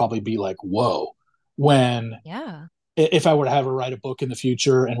would probably be like, whoa, if I were to have her write a book in the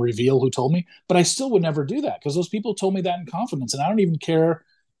future and reveal who told me. But I still would never do that because those people told me that in confidence. And I don't even care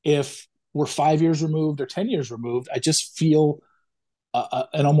if we're 5 years removed or 10 years removed. I just feel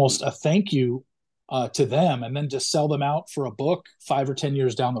an almost a thank you to them, and then to sell them out for a book 5 or 10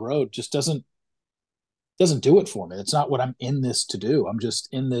 years down the road just doesn't do it for me. It's not what I'm in this to do. I'm just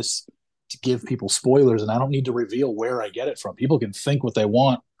in this to give people spoilers, and I don't need to reveal where I get it from. People can think what they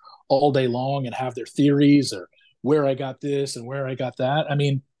want all day long and have their theories or where I got this and where I got that. I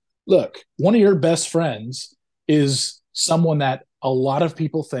mean, look, one of your best friends is someone that a lot of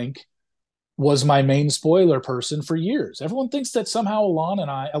people think was my main spoiler person for years. Everyone thinks that somehow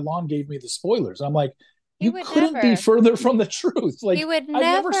Alon gave me the spoilers. I'm like, you couldn't be further from the truth. Like, he would I've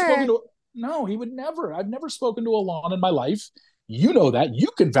never. never spoken to. No, he would never. I've never spoken to Alon in my life. You know that. You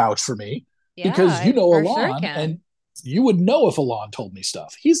can vouch for me because you know Alon, and you would know if Alon told me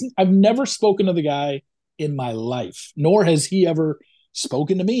stuff. I've never spoken to the guy in my life, nor has he ever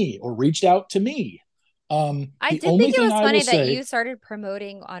spoken to me or reached out to me. I did think it was funny that you started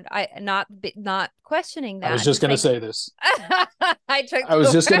promoting on not questioning that. I was just going to say this. I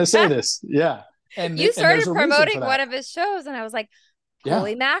was just going to say this. Yeah. And you started promoting one of his shows, and I was like,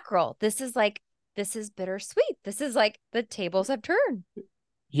 holy mackerel. This is bittersweet. This is like the tables have turned.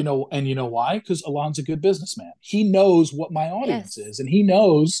 You know why? Because Alon's a good businessman. He knows what my audience is, and he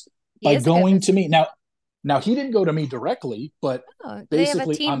knows by going to me. Now he didn't go to me directly, but basically they have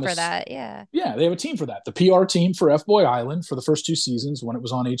a team for that. Yeah. Yeah, they have a team for that. The PR team for F-Boy Island for the first 2 seasons when it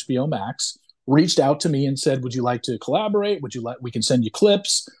was on HBO Max reached out to me and said, would you like to collaborate? We can send you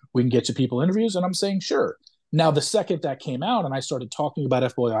clips. We can get you people interviews. And I'm saying, sure. Now, the second that came out and I started talking about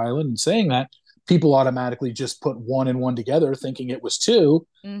F-Boy Island and saying that, people automatically just put 1 and 1 together thinking it was 2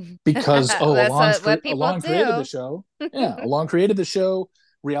 because, Alon created the show. Yeah, Alon created the show.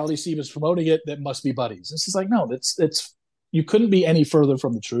 Reality Steve is promoting it. That must be buddies. It's just like, no, that's you couldn't be any further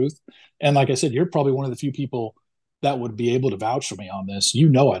from the truth. And like I said, you're probably one of the few people that would be able to vouch for me on this.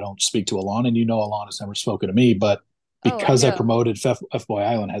 I don't speak to Alon, and Alon has never spoken to me, but because I promoted F-Boy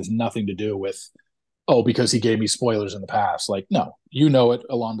Island has nothing to do with, because he gave me spoilers in the past. Like, no, it.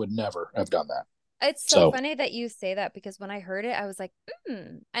 Alon would never have done that. It's so funny that you say that, because when I heard it, I was like,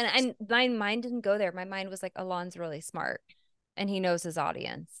 and my mind didn't go there. My mind was like, Alon's really smart and he knows his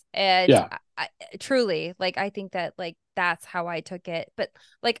audience. And I truly, like, I think that, like, that's how I took it. But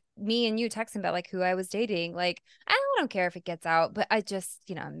like me and you texting about like who I was dating, like, I don't care if it gets out, but I just,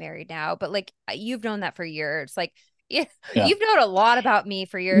 I'm married now, but like, you've known that for years. Like, you've known a lot about me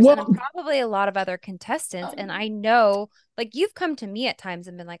for years, and probably a lot of other contestants. And I know, like, you've come to me at times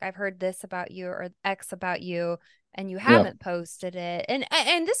and been like, I've heard this about you or X about you, and you haven't posted it. And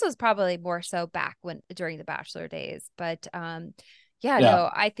this was probably more so back during the Bachelor days. But no,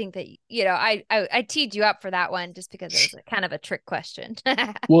 I think that, I teed you up for that one just because it was kind of a trick question.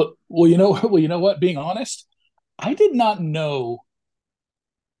 well, you know what? Being honest, I did not know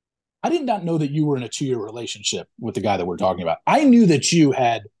that you were in a 2-year relationship with the guy that we're talking about. I knew that you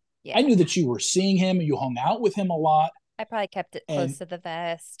were seeing him. You hung out with him a lot. I probably kept it close to the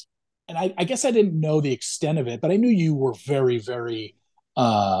vest. And I guess I didn't know the extent of it, but I knew you were very, very,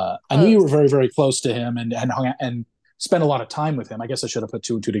 very, very close to him and hung out and spent a lot of time with him. I guess I should have put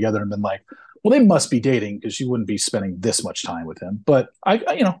 2 and 2 together and been like, well, they must be dating because you wouldn't be spending this much time with him. But I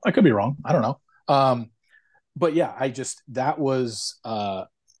could be wrong. I don't know. But yeah, that was,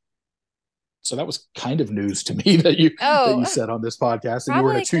 so that was kind of news to me that you said on this podcast that you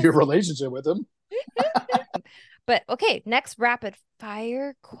were in a 2-year relationship with him. But okay, next rapid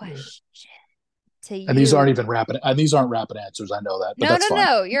fire question to you. And these aren't even rapid. These aren't rapid answers. I know that. But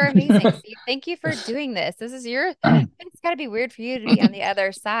no. You're amazing. Thank you for doing this. This is it's got to be weird for you to be on the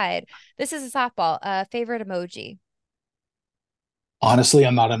other side. This is a softball. Favorite emoji? Honestly,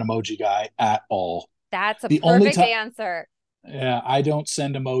 I'm not an emoji guy at all. That's a perfect answer. Yeah, I don't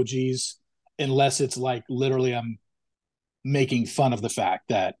send emojis unless it's like literally I'm making fun of the fact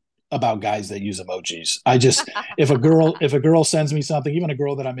that about guys that use emojis. I just, if a girl sends me something, even a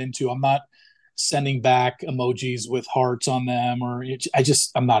girl that I'm into, I'm not sending back emojis with hearts on them, or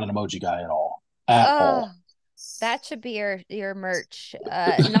I'm not an emoji guy at all. All. That should be your merch.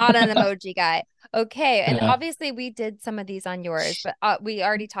 Not an emoji guy. Okay. And obviously we did some of these on yours, but we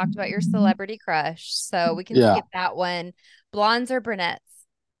already talked about your celebrity crush. So we can skip that one. Blondes or brunettes?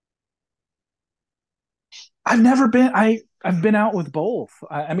 I've been out with both.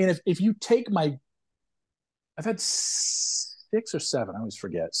 I mean, if you take I've had 6 or 7, I always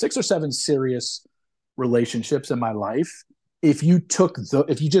forget, 6 or 7 serious relationships in my life. If you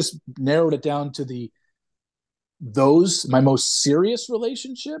just narrowed it down to my most serious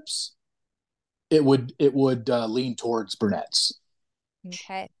relationships, it would lean towards brunettes.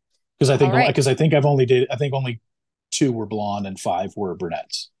 Okay. Because I think only 2 were blonde and 5 were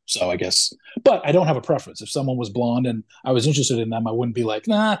brunettes. So I guess, but I don't have a preference. If someone was blonde and I was interested in them, I wouldn't be like,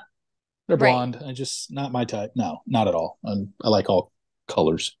 nah, they're blonde. I just, not my type. No, not at all. I like all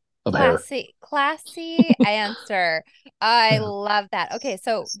colors. of hair. Classy answer. I love that. Okay,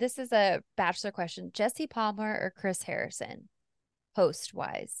 so this is a Bachelor question. Jesse Palmer or Chris Harrison, host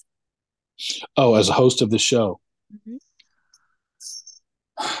wise? Oh, as a host of the show. Mm-hmm.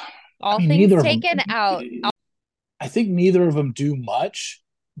 All things taken out. I think neither of them do much,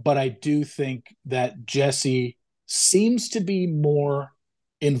 but I do think that Jesse seems to be more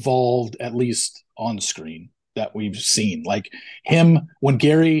involved, at least on screen, that we've seen. Like him, when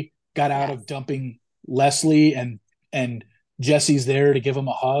Gary got out of dumping Leslie and Jesse's there to give him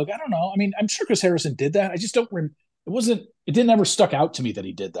a hug. I don't know. I mean, I'm sure Chris Harrison did that. I just don't it didn't ever stuck out to me that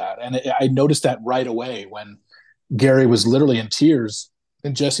he did that. And I noticed that right away when Gary was literally in tears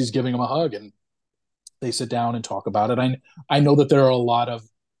and Jesse's giving him a hug and they sit down and talk about it. I know that there are a lot of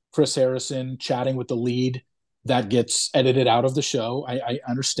Chris Harrison chatting with the lead that gets edited out of the show. I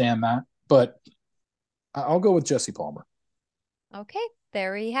understand that, but I'll go with Jesse Palmer. Okay,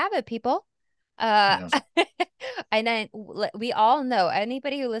 there we have it, people. And then we all know,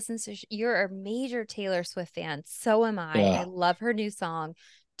 anybody who listens to you're a major Taylor Swift fan. So am I. I love her new song.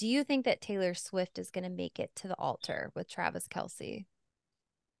 Do you think that Taylor Swift is going to make it to the altar with Travis Kelce?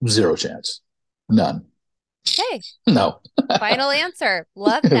 Zero chance. None. Okay. No. Final answer.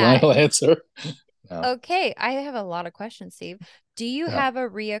 Love that. Final answer. No. Okay. I have a lot of questions, Steve. Do you have a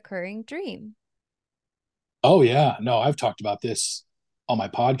reoccurring dream? Oh, yeah. No, I've talked about this on my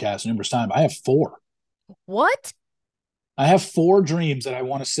podcast numerous times. I have 4. What? I have 4 dreams that I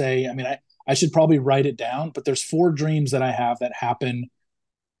want to say. I mean, I should probably write it down, but there's 4 dreams that I have that happen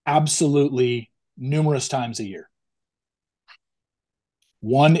absolutely numerous times a year.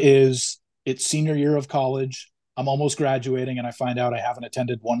 One is it's senior year of college. I'm almost graduating and I find out I haven't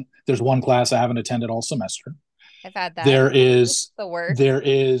attended one. There's one class I haven't attended all semester. I've had that. There is the worst. There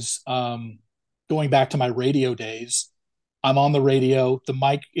is going back to my radio days. I'm on the radio, the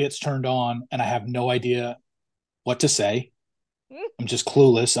mic gets turned on and I have no idea what to say. I'm just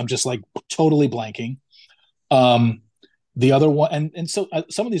clueless. I'm just like totally blanking. The other one, and so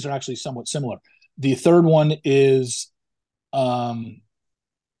some of these are actually somewhat similar. The third one is, I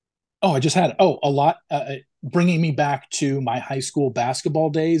just had a lot bringing me back to my high school basketball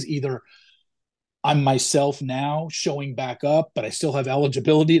days. Either I'm myself now showing back up, but I still have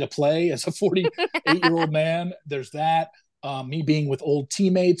eligibility to play as a 48-year-old man. There's that. Me being with old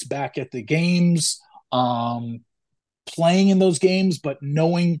teammates back at the games, playing in those games, but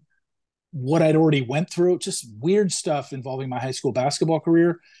knowing what I'd already went through, just weird stuff involving my high school basketball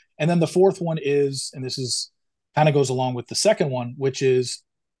career. And then the fourth one is, and this is kind of goes along with the second one, which is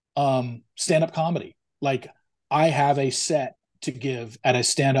stand-up comedy. Like I have a set to give at a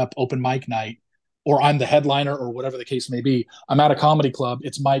stand-up open mic night, or I'm the headliner or whatever the case may be. I'm at a comedy club.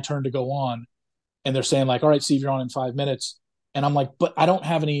 It's my turn to go on. And they're saying like, all right, Steve, you're on in 5 minutes. And I'm like, but I don't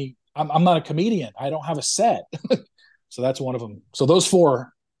have any, I'm not a comedian. I don't have a set. So that's one of them. So those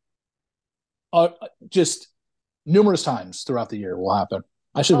 4 just numerous times throughout the year will happen.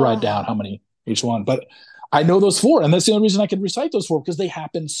 I should write down how many each one, but I know those 4. And that's the only reason I can recite those 4 because they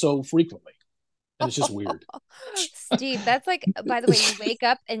happen so frequently. And it's just weird. Steve, that's like, by the way, you wake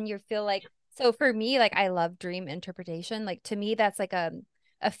up and you feel like, so for me, like I love dream interpretation. Like to me, that's like a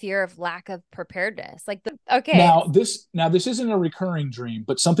fear of lack of preparedness. Like, okay. Now this isn't a recurring dream,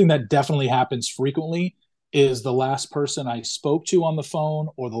 but something that definitely happens frequently is the last person I spoke to on the phone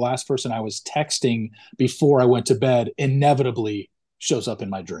or the last person I was texting before I went to bed inevitably shows up in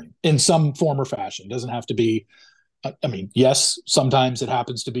my dream in some form or fashion. It doesn't have to be, I mean, yes, sometimes it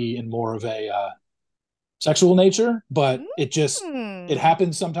happens to be in more of a sexual nature, but it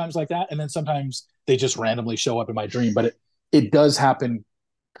happens sometimes like that. And then sometimes they just randomly show up in my dream, but it does happen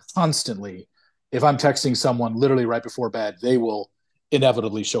constantly. If I'm texting someone literally right before bed, they will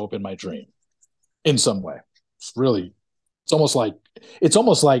inevitably show up in my dream in some way. It's almost like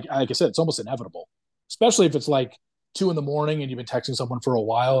I said, it's almost inevitable, especially if it's like 2 a.m. and you've been texting someone for a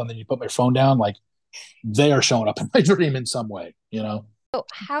while and then you put my phone down, like they are showing up in my dream in some way, you know? So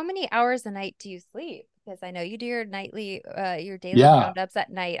how many hours a night do you sleep? Because I know you do your nightly, your daily roundups at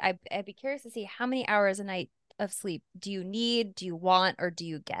night. I'd be curious to see how many hours a night of sleep do you need, do you want, or do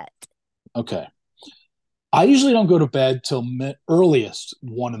you get? Okay. I usually don't go to bed till earliest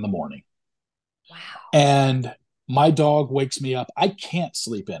 1 a.m. Wow. And my dog wakes me up. I can't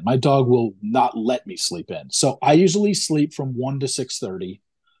sleep in. My dog will not let me sleep in. So I usually sleep from 1 to 6:30.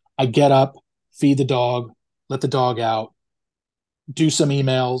 I get up, feed the dog, let the dog out, do some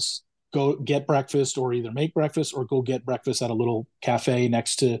emails, go get breakfast or either make breakfast or go get breakfast at a little cafe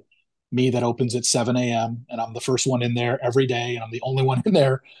next to me that opens at 7 a.m. And I'm the first one in there every day. And I'm the only one in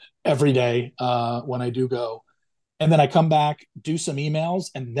there every day when I do go. and then I come back, do some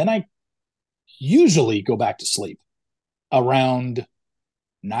emails, and then I usually go back to sleep around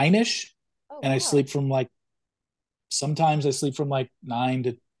 9-ish. And I sleep from like, sometimes I sleep from like 9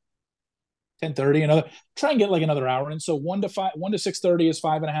 to 10:30. Try and get like another hour in. So 1 to 6:30 is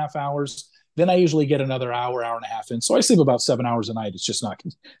 5.5 hours. Then I usually get another hour and a half in. So I sleep about 7 hours a night. It's just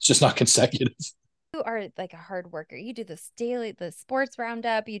not consecutive. You are like a hard worker. You do the sports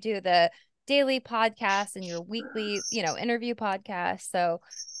roundup, you do the daily podcast and your weekly, interview podcast. So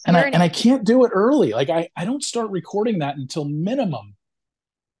and I can't do it early. Like I don't start recording that until minimum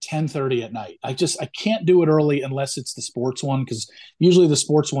 10:30 at night. I can't do it early unless it's the sports one, because usually the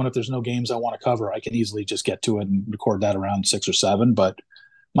sports one, if there's no games I want to cover, I can easily just get to it and record that around 6 or 7. But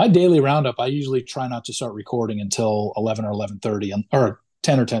my daily roundup, I usually try not to start recording until 11 or 11:30 or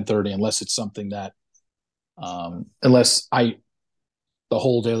 10 or 10:30, unless it's something that the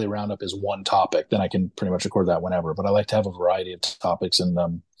whole daily roundup is one topic, then I can pretty much record that whenever. But I like to have a variety of topics, and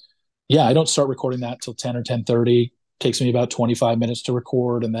I don't start recording that till 10 or 10:30. Takes me about 25 minutes to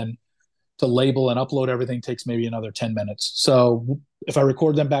record, and then to label and upload everything takes maybe another 10 minutes. So if I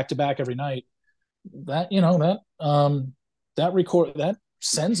record them back to back every night, that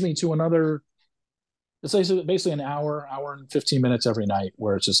sends me to another, it's basically an hour and 15 minutes every night,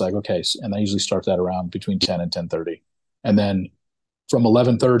 where it's just like, okay. And I usually start that around between 10 and 10:30. And then from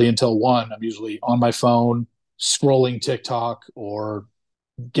 11:30 until 1, I'm usually on my phone scrolling TikTok or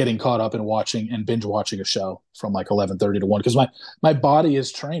getting caught up in watching and binge watching a show from like 11:30 to 1, because my body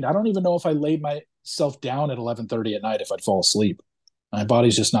is trained. I don't even know if I laid myself down at 11:30 at night if I'd fall asleep. My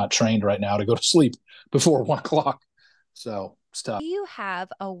body's just not trained right now to go to sleep before 1 o'clock. So it's tough. Do you have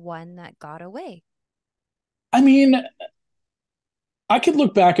a one that got away? I mean, I could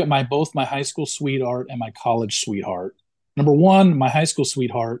look back at both my high school sweetheart and my college sweetheart. Number one, my high school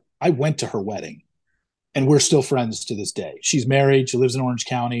sweetheart, I went to her wedding. And we're still friends to this day. She's married. She lives in Orange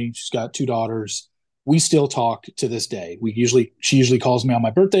County. She's got 2 daughters. We still talk to this day. She usually calls me on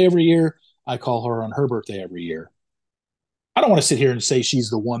my birthday every year. I call her on her birthday every year. I don't want to sit here and say she's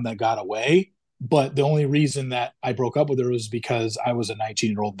the one that got away, but the only reason that I broke up with her was because I was a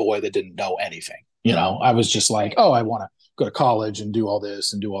 19-year-old boy that didn't know anything. I was just like, oh, I want to go to college and do all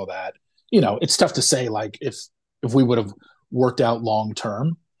this and do all that. It's tough to say, like, if we would have worked out long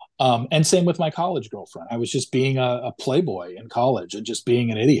term. And same with my college girlfriend. I was just being a playboy in college and just being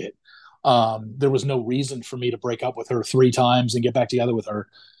an idiot. There was no reason for me to break up with her 3 times and get back together with her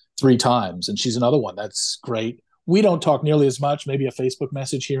 3 times. And she's another one. That's great. We don't talk nearly as much, maybe a Facebook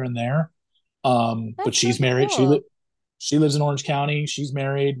message here and there. But she's married. Cool. She lives in Orange County. She's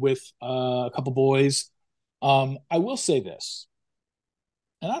married with a couple boys. I will say this,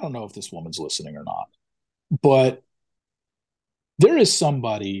 and I don't know if this woman's listening or not, but there is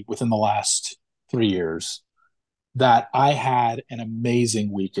somebody within the last 3 years that I had an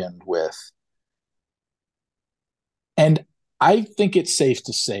amazing weekend with. And I think it's safe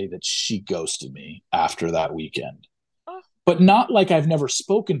to say that she ghosted me after that weekend. Oh. But not like I've never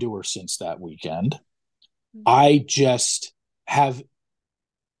spoken to her since that weekend. I just have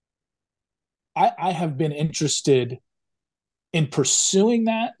I have been interested in pursuing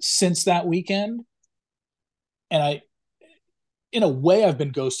that since that weekend. And in a way, I've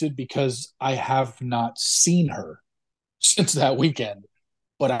been ghosted because I have not seen her since that weekend,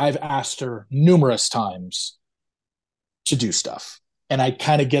 but I've asked her numerous times to do stuff. And I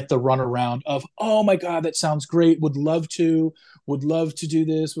kind of get the runaround of, oh my God, that sounds great. Would love to do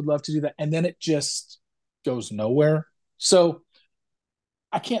this, would love to do that. And then it just goes nowhere. So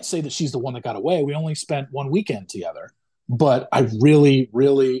I can't say that she's the one that got away. We only spent 1 weekend together, but I really,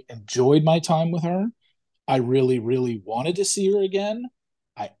 really enjoyed my time with her. I really, really wanted to see her again.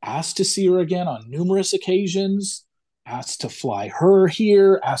 I asked to see her again on numerous occasions, asked to fly her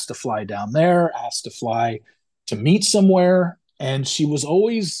here, asked to fly down there, asked to fly to meet somewhere. And she was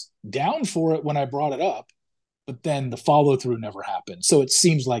always down for it when I brought it up, but then the follow through never happened. So it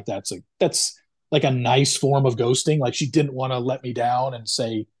seems like that's like a nice form of ghosting. Like she didn't want to let me down and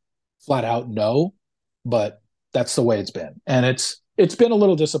say flat out no, but that's the way it's been. And it's been a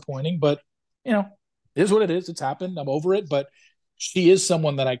little disappointing, but it is what it is. It's happened. I'm over it. But she is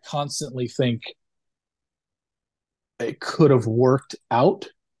someone that I constantly think it could have worked out.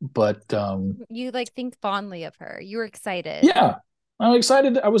 But you think fondly of her. You were excited. Yeah, I'm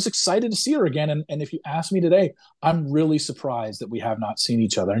excited. I was excited to see her again. And if you ask me today, I'm really surprised that we have not seen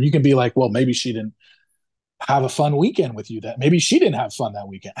each other. And you can be like, well, maybe she didn't have a fun weekend with you. That maybe she didn't have fun that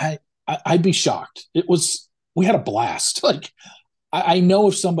weekend. I'd be shocked. We had a blast. Like, I know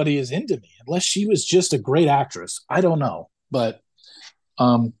if somebody is into me, unless she was just a great actress. I don't know. But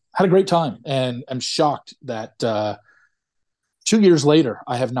had a great time, and I'm shocked that 2 years later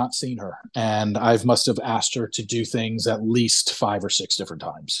I have not seen her, and I must have asked her to do things at least 5 or 6 different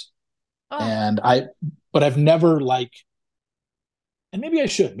times. Oh, But I've never like, and maybe I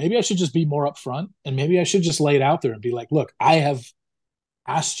should just be more upfront, and maybe I should just lay it out there and be like, look, I have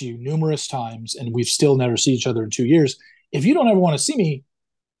asked you numerous times, and we've still never seen each other in 2 years. If you don't ever want to see me,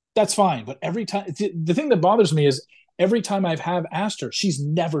 that's fine. But every time, the thing that bothers me is every time have asked her, she's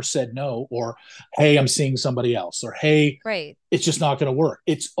never said no, or hey, I'm seeing somebody else, or hey, right. it's just not going to work.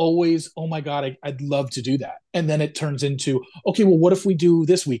 It's always, oh my God, I'd love to do that. And then it turns into, okay, well, what if we do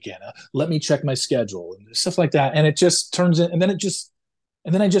this weekend? Let me check my schedule and stuff like that. And it just turns in, and then I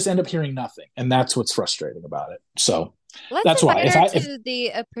just end up hearing nothing. And that's what's frustrating about it. So Let's that's why. invite her to the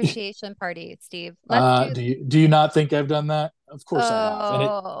appreciation party, Steve. Do you not think I've done that? Of course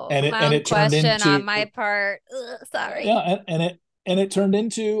I have. And it turned into on my part. Ugh, sorry. Yeah, and it turned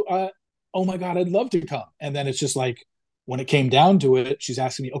into oh my God, I'd love to come. And then it's just like when it came down to it, she's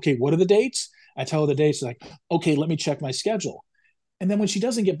asking me, okay, what are the dates? I tell her the dates, like, okay, let me check my schedule. And then when she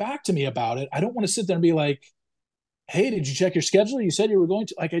doesn't get back to me about it, I don't want to sit there and be like, hey, did you check your schedule? You said you were going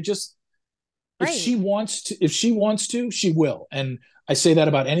to. Like, I just, Right. if she wants to, she will. And I say that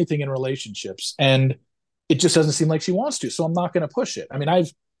about anything in relationships. And it just doesn't seem like she wants to. So I'm not going to push it. I mean, I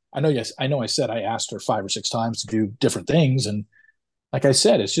know I said I asked her 5 or 6 times to do different things. And like I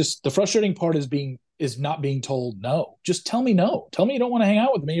said, it's just the frustrating part is not being told no. Just tell me no. Tell me you don't want to hang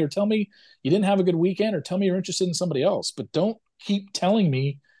out with me, or tell me you didn't have a good weekend, or tell me you're interested in somebody else. But don't keep telling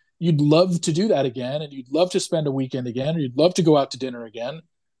me you'd love to do that again, and you'd love to spend a weekend again, or you'd love to go out to dinner again.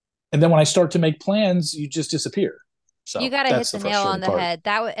 And then when I start to make plans, you just disappear. So you got to hit that's the the nail on frustrating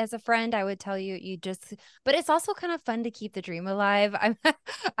the part. head. As a friend, I would tell you, but it's also kind of fun to keep the dream alive.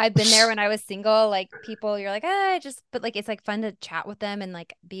 I've been there when I was single, like people, you're like, but like, it's like fun to chat with them and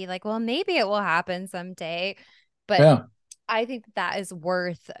like, be like, well, maybe it will happen someday. But Yeah. I think that is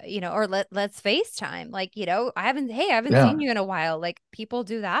worth, or let's FaceTime. Like, I haven't Yeah. seen you in a while. Like people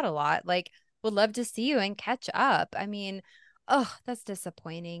do that a lot. Like would love to see you and catch up. I mean, oh, that's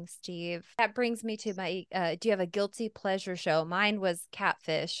disappointing, Steve. That brings me to my, do you have a guilty pleasure show? Mine was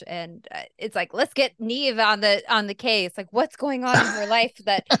Catfish. And it's like, let's get Neve on the case. Like what's going on in her life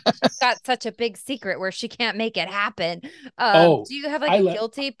that she's got such a big secret where she can't make it happen. Do you have like a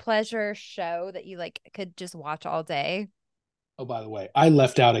guilty pleasure show that you like could just watch all day? Oh, by the way, I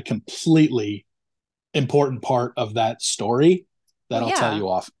left out a completely important part of that story that I'll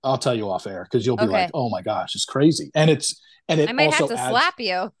tell you off air, because you'll be like, oh my gosh, it's crazy. And it I might also have to slap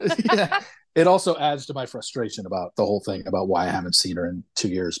you. Yeah, it also adds to my frustration about the whole thing, about why I haven't seen her in 2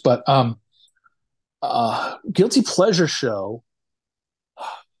 years. But guilty pleasure show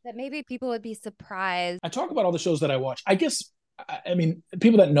that maybe people would be surprised. I talk about all the shows that I watch. I guess, I mean,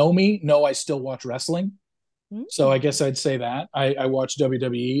 people that know me know I still watch wrestling. Mm-hmm. So I guess I'd say that I watch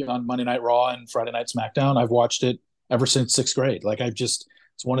WWE on Monday Night Raw and Friday Night SmackDown. I've watched it ever since 6th grade. Like it's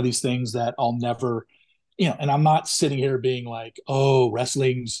one of these things that I'll never, and I'm not sitting here being like, oh,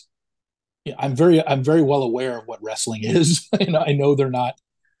 wrestling's, I'm very well aware of what wrestling is. I know they're not,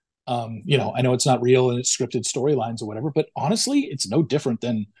 I know it's not real and it's scripted storylines or whatever, but honestly,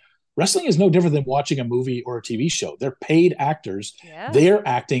 wrestling is no different than watching a movie or a TV show. They're paid actors. Yeah. Their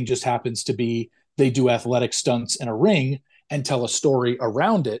acting just happens to be, they do athletic stunts in a ring and tell a story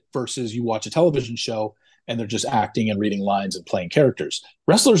around it, versus you watch a television show and they're just acting and reading lines and playing characters.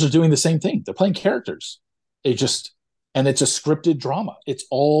 Wrestlers are doing the same thing. They're playing characters. And it's a scripted drama. It's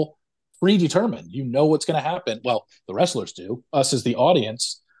all predetermined. You know what's going to happen. Well, the wrestlers do. Us as the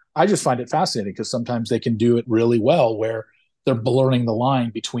audience, I just find it fascinating because sometimes they can do it really well, where they're blurring the line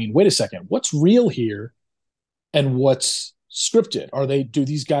between, wait a second, what's real here and what's scripted? Do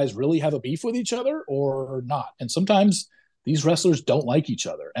these guys really have a beef with each other or not? And sometimes these wrestlers don't like each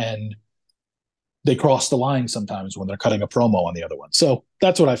other, and they cross the line sometimes when they're cutting a promo on the other one. So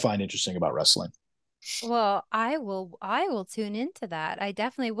that's what I find interesting about wrestling. Well, I will tune into that. I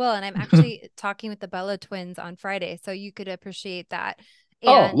definitely will. And I'm actually talking with the Bella twins on Friday, so you could appreciate that.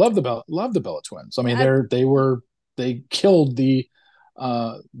 And love the Bella twins. I mean, they killed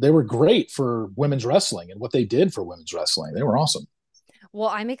they were great for women's wrestling and what they did for women's wrestling. They were awesome.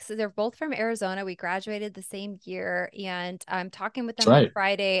 Well, they're both from Arizona. We graduated the same year, and I'm talking with them on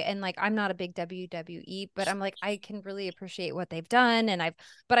Friday, and like, I'm not a big WWE, but I'm like, I can really appreciate what they've done. And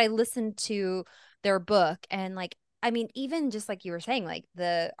but I listened to their book, and like, I mean, even just like you were saying, like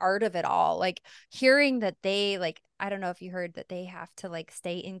the art of it all, like hearing that they like, I don't know if you heard that they have to like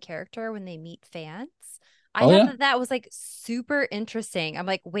stay in character when they meet fans. I thought that was like super interesting. I'm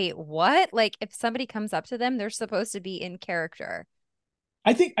like, wait, what? Like if somebody comes up to them, they're supposed to be in character.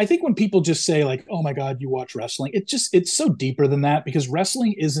 I think when people just say like, "Oh my God, you watch wrestling," it's so deeper than that, because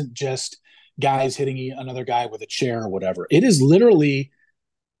wrestling isn't just guys hitting another guy with a chair or whatever. It is literally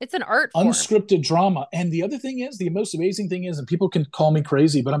It's an art form. unscripted drama. And the other thing is, the most amazing thing is, and people can call me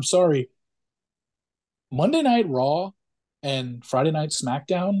crazy, but I'm sorry, Monday Night Raw and Friday Night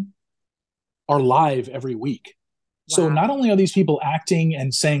SmackDown are live every week. So Wow. not only are these people acting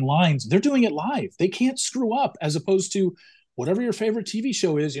and saying lines, they're doing it live. They can't screw up, as opposed to whatever your favorite TV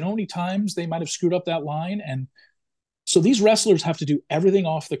show is. You know how many times they might have screwed up that line? And so these wrestlers have to do everything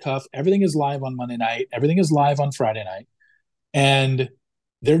off the cuff. Everything is live on Monday night. Everything is live on Friday night. And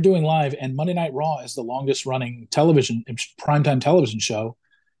they're doing live. And Monday Night Raw is the longest running television, primetime television show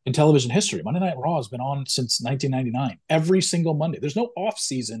in television history. Monday Night Raw has been on since 1999, every single Monday. There's no off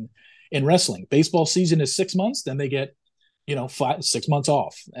season in wrestling. Baseball season is 6 months, then they get 6 months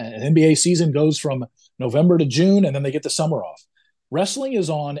off. And NBA season goes from November to June, and then they get the summer off. Wrestling is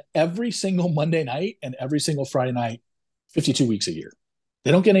on every single Monday night and every single Friday night, 52 weeks a year.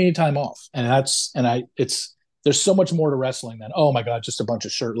 They don't get any time off. There's so much more to wrestling than, oh my God, just a bunch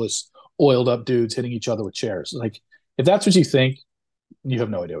of shirtless, oiled up dudes hitting each other with chairs. Like, if that's what you think, you have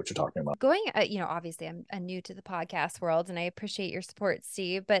no idea what you're talking about. Going, obviously I'm new to the podcast world and I appreciate your support,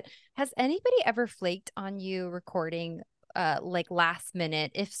 Steve, but has anybody ever flaked on you recording like last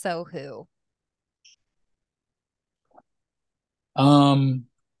minute? If so, who?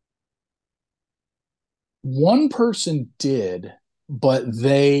 One person did, but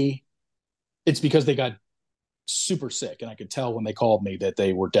it's because they got super sick, and I could tell when they called me that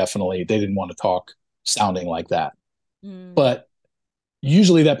they didn't want to talk sounding like that. But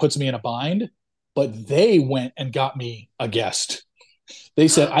usually that puts me in a bind. But they went and got me a guest. They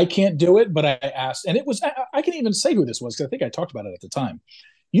said, I can't do it, but I asked. And it was, I can even say who this was, because I think I talked about it at the time.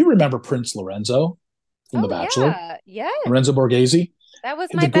 You remember Prince Lorenzo from The Bachelor? Yeah. Lorenzo Borghese. That was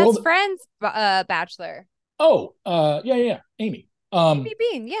my best friend's bachelor. Oh, yeah. Amy. Amy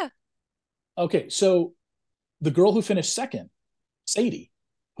Bean, yeah. Okay, so the girl who finished second, Sadie,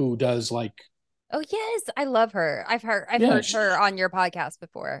 who does like... Oh, yes. I love her. I've heard her on your podcast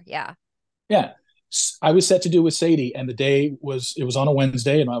before. Yeah. Yeah. I was set to do with Sadie, and it was on a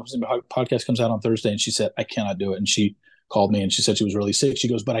Wednesday, and my podcast comes out on Thursday, and she said, I cannot do it. And she called me, and she said she was really sick. She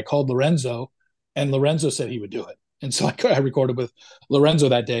goes, but I called Lorenzo, and Lorenzo said he would do it. And so I recorded with Lorenzo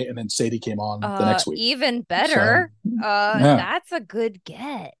that day, and then Sadie came on the next week. Even better. So, That's a good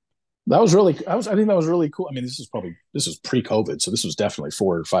get. I think that was really cool. I mean, this is pre-COVID, so this was definitely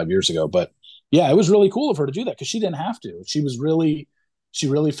 4 or 5 years ago. But yeah, it was really cool of her to do that, because she didn't have to. She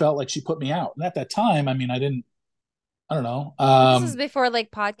really felt like she put me out. And at that time, I mean, I don't know. This was before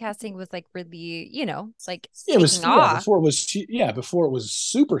like podcasting was like really, like it was before it was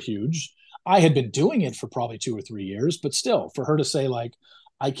super huge. I had been doing it for probably 2 or 3 years, but still, for her to say like,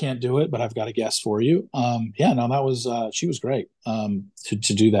 I can't do it, but I've got a guest for you. That was, she was great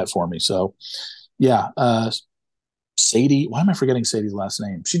to do that for me. So yeah. Sadie, why am I forgetting Sadie's last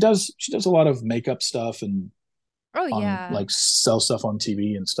name? She does a lot of makeup stuff and like sell stuff on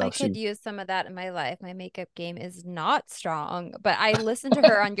TV and stuff. I could use some of that in my life. My makeup game is not strong, but I listened to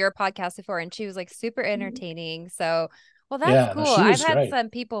her on your podcast before, and she was like super entertaining. So, well, that's cool. I've had some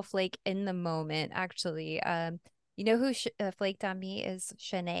people flake in the moment, actually. You know who flaked on me is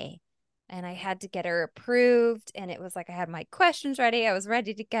Shanae, and I had to get her approved, and it was like I had my questions ready. I was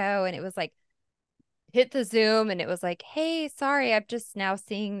ready to go, and it was like hit the Zoom, and it was like, hey, sorry, I'm just now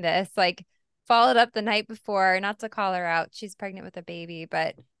seeing this. Like, followed up the night before, not to call her out. She's pregnant with a baby,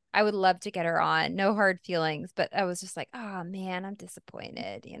 but I would love to get her on. No hard feelings, but I was just like, oh man, I'm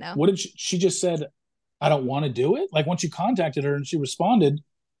disappointed, What did she just said, I don't want to do it? Like, once you contacted her and she responded,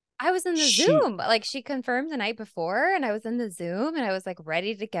 I was in the Zoom. Like, she confirmed the night before, and I was in the Zoom, and I was like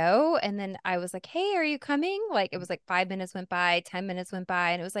ready to go. And then I was like, hey, are you coming? Like, it was like 5 minutes went by, 10 minutes went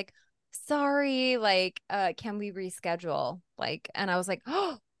by, and it was like, sorry, like, can we reschedule? Like, and I was like,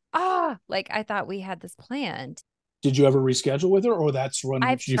 like, I thought we had this planned. Did you ever reschedule with her, or that's when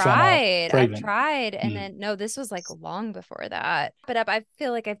you found out pregnant? I've tried. And then, no, this was like long before that. But I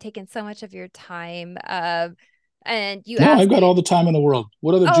feel like I've taken so much of your time. And you asked I've got all the time in the world.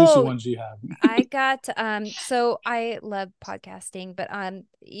 What other juicy ones do you have? I got, so I love podcasting, but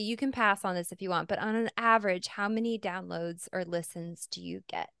you can pass on this if you want, but on an average, how many downloads or listens do you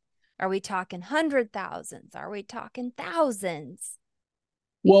get? Are we talking 100,000s? Are we talking thousands?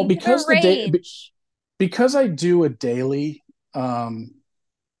 Well, because because I do a daily, that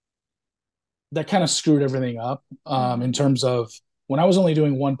kind of screwed everything up. In terms of when I was only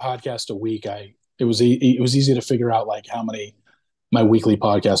doing one podcast a week, it was easy to figure out like how many my weekly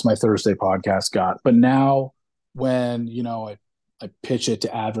podcast, my Thursday podcast got. But now when, pitch it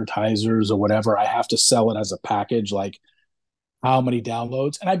to advertisers or whatever, I have to sell it as a package, like how many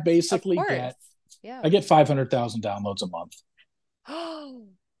downloads. And I basically get 500,000 downloads a month. Oh,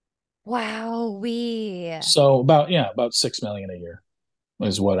 wow. So about 6 million a year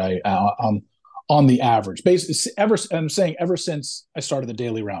is what I on the average. Basically, ever since I started the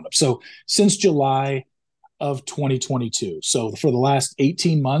Daily Roundup. So since July of 2022. So for the last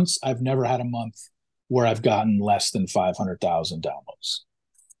 18 months, I've never had a month where I've gotten less than 500,000 downloads.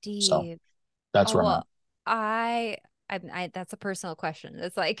 Steve, so that's where I'm at. I that's a personal question.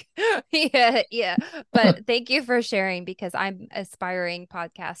 It's like, yeah. But thank you for sharing, because I'm aspiring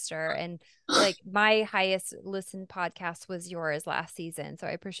podcaster, and like my highest listened podcast was yours last season. So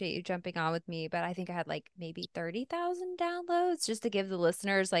I appreciate you jumping on with me. But I think I had like maybe 30,000 downloads, just to give the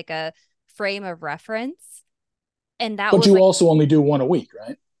listeners like a frame of reference. And that But you also only do one a week,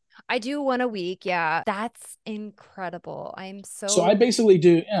 right? I do one a week. Yeah. That's incredible. So I basically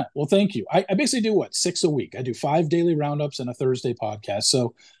do. Yeah. Well, thank you. I basically do 6 a week. I do 5 daily roundups and a Thursday podcast.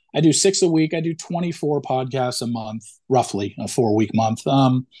 So I do 6 a week. I do 24 podcasts a month, roughly a 4-week month.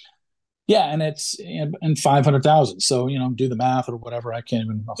 And it's and 500,000. So, do the math or whatever. I can't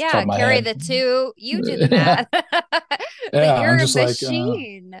even. Carry the two. You do the math. But you're a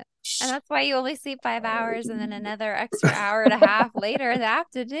machine. And that's why you only sleep 5 hours and then another extra hour and a half later in the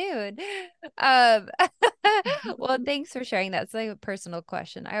afternoon. Well, thanks for sharing that. It's like a personal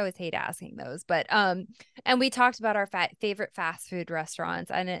question. I always hate asking those, but and we talked about our favorite fast food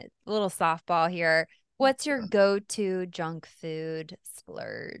restaurants, and a little softball here. What's your go-to junk food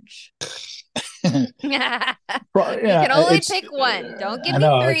splurge? You can only pick one. Don't give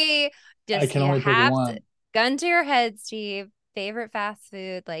me 3. Just I can only pick one. Gun to your head, Steve. Favorite fast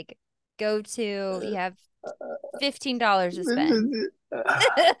food, like go to. You have $15 to spend.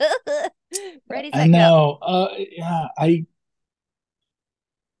 Ready, set, go.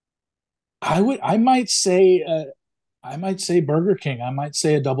 I might say Burger King. I might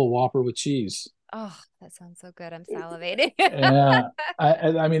say a double Whopper with cheese. Oh, that sounds so good. I'm salivating. Yeah.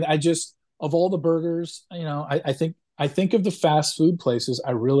 I mean, I just, of all the burgers, I think of the fast food places,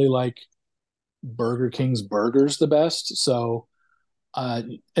 I really like Burger King's burgers the best. So a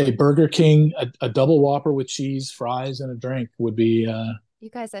Burger King, a double Whopper with cheese, fries, and a drink would be you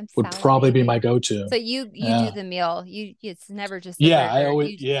guys, would probably be my go-to. So you do the meal. It's never just I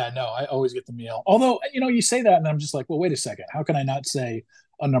always get the meal. Although you say that and I'm just like, well, wait a second, how can I not say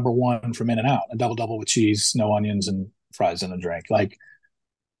a number one from In-N-Out, a double with cheese, no onions, and fries, and a drink? Like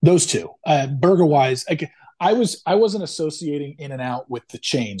those two. Burger wise, I wasn't associating In-N-Out with the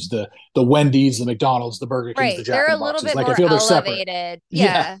chains, the Wendy's, the McDonald's, the Burger Kings, the Jack in the Boxes. They're a little bit more elevated.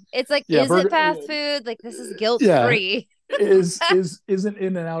 Yeah. It's like, is it fast food? Like, this is guilt-free. Isn't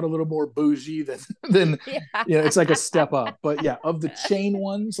In-N-Out a little more bougie than it's like a step up. But yeah, of the chain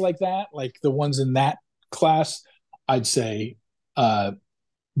ones like that, like the ones in that class, I'd say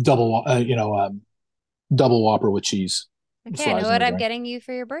double Whopper with cheese. Okay, I know what I'm getting you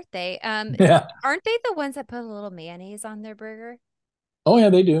for your birthday. Aren't they the ones that put a little mayonnaise on their burger? Oh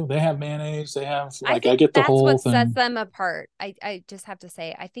yeah, they do. They have mayonnaise. They have I get the whole thing. That's what sets them apart. I just have to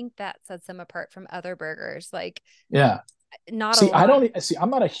say, I think that sets them apart from other burgers. Like, not see. I don't see.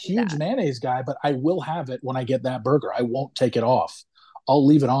 I'm not a huge mayonnaise guy, but I will have it when I get that burger. I won't take it off. I'll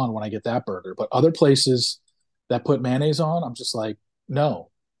leave it on when I get that burger. But other places that put mayonnaise on, I'm just like,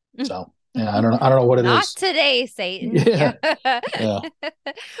 no. So. Yeah, I don't know what it is. Not today, Satan. Yeah.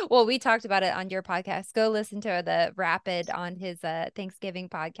 Well, we talked about it on your podcast. Go listen to the Rapid on his Thanksgiving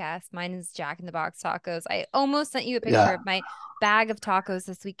podcast. Mine is Jack in the Box tacos. I almost sent you a picture of my bag of tacos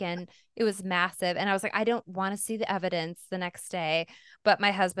this weekend. It was massive. And I was like, I don't want to see the evidence the next day. But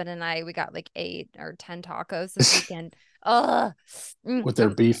my husband and we got like 8 or 10 tacos this weekend. With their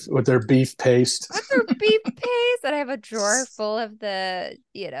beef paste. With their beef paste. And I have a drawer full of the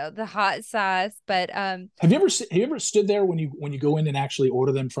hot sauce. But have you ever stood there when you go in and actually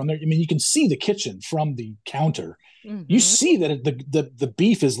order them from there? I mean, you can see the kitchen from the counter. Mm-hmm. You see that the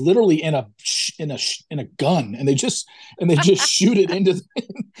beef is literally in a gun, and they just shoot it into.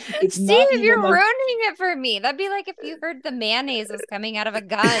 It's Steve, not if you're ruining it for me, that'd be like if you heard the mayonnaise was coming out of a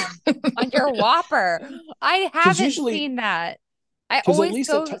gun on your Whopper. I haven't seen that. I always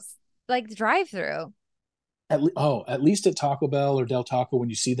go like drive through. At least at Taco Bell or Del Taco, when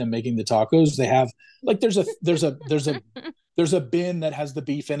you see them making the tacos, they have like there's a bin that has the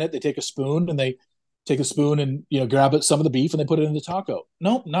beef in it. They take a spoon and grab some of the beef and they put it in the taco.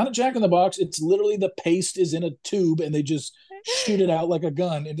 No, not a Jack in the Box. It's literally the paste is in a tube and they just shoot it out like a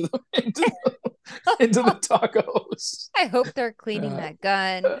gun into the tacos. I hope they're cleaning that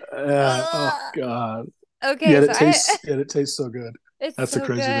gun. Oh God. Okay, Yet so it tastes so good. it's That's the so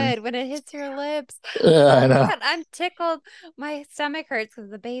crazy thing. good when it hits your lips. Yeah, I Oh my know. God, I'm tickled. My stomach hurts because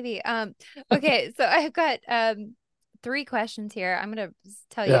of the baby. Okay, so I've got three questions here. I'm gonna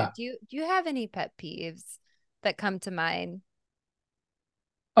tell you. Yeah. Do you have any pet peeves that come to mind?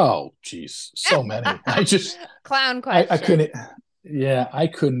 Oh, geez, so many. Clown I couldn't. question. Yeah, I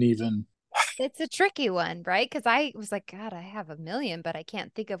couldn't even. It's a tricky one, right? Because I was like, God, I have a million, but I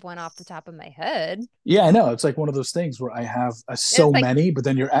can't think of one off the top of my head. Yeah, I know. It's like one of those things where I have It's so like many, but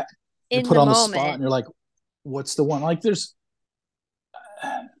then you're in put the on the spot and moment. you're like, what's the one? Like there's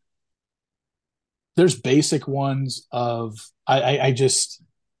basic ones of I just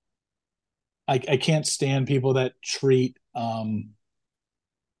I can't stand people that treat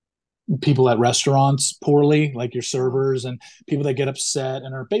people at restaurants poorly, like your Oh, servers and people that get upset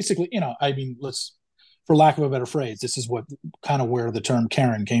and are basically, I mean, let's, for lack of a better phrase, this is what kind of where the term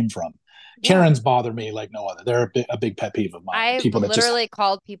Karen came from. yeah. Karens bother me like no other. They're a big pet peeve of mine. I've People that just, literally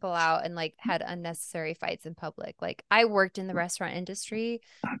called people out and like had unnecessary fights in public. Like I worked in the restaurant industry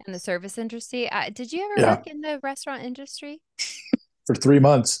and the service industry. Did you ever yeah, work in the restaurant industry? for 3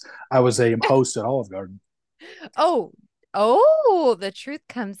 months, I was a host at Olive Garden. Oh, oh, the truth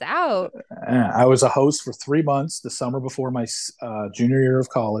comes out. I was a host for 3 months, the summer before my junior year of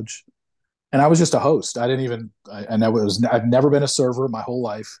college. And I was just a host. I didn't even, I never was, I've never been a server my whole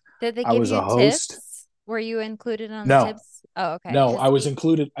life. Did they I give was you a host. tips? Were you included on the No, tips? Oh, okay. no, Because I was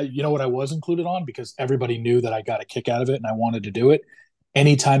included. You know what I was included on because everybody knew that I got a kick out of it and I wanted to do it.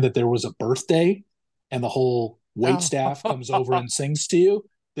 Anytime that there was a birthday and the whole wait oh, staff comes over and sings to you,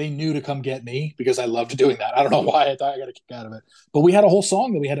 they knew to come get me because I loved doing that. I don't know why I thought I got a kick out of it, but we had a whole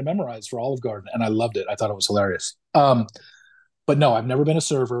song that we had to memorize for Olive Garden, and I loved it. I thought it was hilarious. But no, I've never been a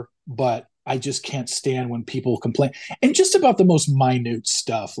server, but I just can't stand when people complain and just about the most minute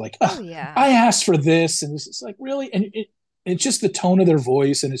stuff like, oh oh, yeah. I asked for this. And it's like, really? And it's just the tone of their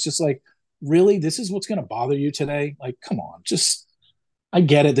voice. And it's just like, really, this is what's going to bother you today? Like, come on, just, I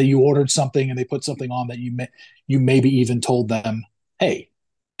get it that you ordered something and they put something on that you maybe even told them, hey,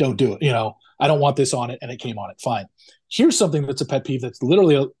 don't do it. I don't want this on it. And it came on it. Fine. Here's something that's a pet peeve that's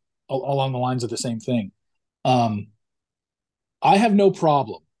literally along the lines of the same thing. Um, I have no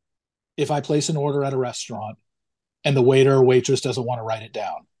problem if I place an order at a restaurant and the waiter or waitress doesn't want to write it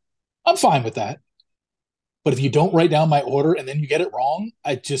down. I'm fine with that. But if you don't write down my order and then you get it wrong,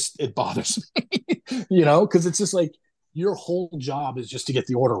 it bothers me, because it's just like your whole job is just to get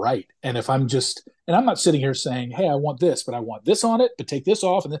the order right. And if and I'm not sitting here saying, hey, I want this, but I want this on it, but take this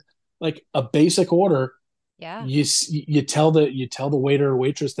off. And then, like a basic order, Yeah. you tell the waiter or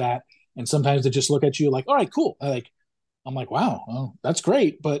waitress that, and sometimes they just look at you like, all right, cool. I'm like, wow, well, that's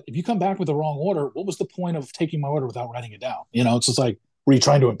great. But if you come back with the wrong order, what was the point of taking my order without writing it down? It's just like, were you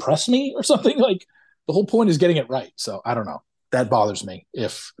trying to impress me or something? Like the whole point is getting it right. So I don't know. That bothers me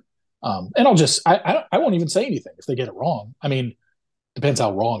and I won't even say anything if they get it wrong. I mean, depends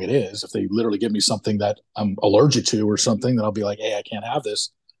how wrong it is. If they literally give me something that I'm allergic to or something, then I'll be like, hey, I can't have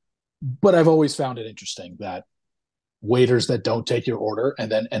this. But I've always found it interesting that waiters that don't take your order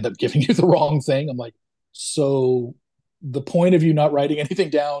and then end up giving you the wrong thing. I'm like, so the point of you not writing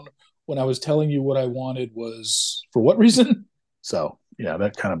anything down when I was telling you what I wanted was for what reason? So yeah,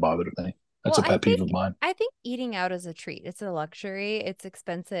 that kind of bothered me. That's Well, a pet peeve of mine. I think eating out is a treat. It's a luxury. It's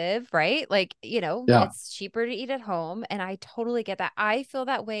expensive, right? Like, Yeah. it's cheaper to eat at home. And I totally get that. I feel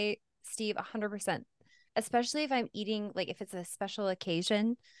that way, Steve, 100%. Especially if I'm eating, like if it's a special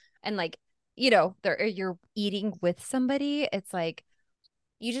occasion and like, you're eating with somebody, it's like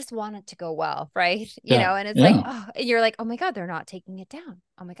you just want it to go well, right? Yeah. And it's like, Yeah. oh, and you're like, oh my God, they're not taking it down.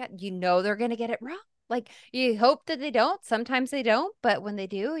 Oh my God, they're gonna get it wrong. Like you hope that they don't. Sometimes they don't, but when they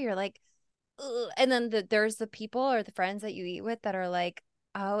do, you're like, ugh. And then there's the people or the friends that you eat with that are like,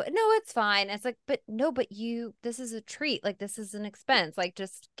 oh no, it's fine. It's like, but no, but this is a treat. Like this is an expense. Like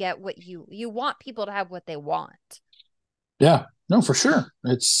just get what you want people to have what they want. Yeah. No, for sure.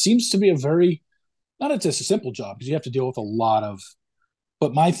 It seems to be not just a simple job because you have to deal with a lot of,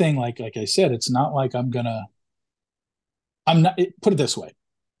 but my thing, like I said, it's not like put it this way.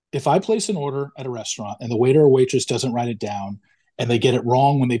 If I place an order at a restaurant and the waiter or waitress doesn't write it down and they get it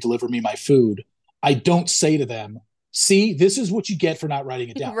wrong when they deliver me my food, I don't say to them, see, this is what you get for not writing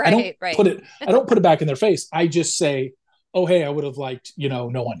it down. Right, I don't put it back in their face. I just say, oh, hey, I would have liked, no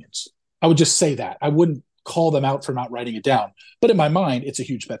onions. I would just say that. I wouldn't call them out for not writing it down. But in my mind, it's a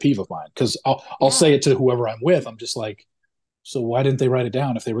huge pet peeve of mine because I'll say it to whoever I'm with. I'm just like, So why didn't they write it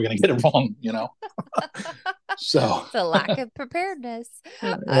down if they were going to get it wrong, So it's a lack of preparedness.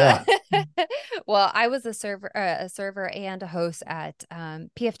 yeah. Well, I was a server and a host at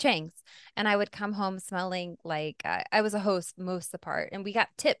PF Chang's, and I would come home smelling like I was a host most of the part, and we got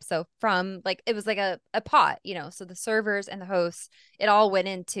tips. So from like it was like a pot, so the servers and the hosts, it all went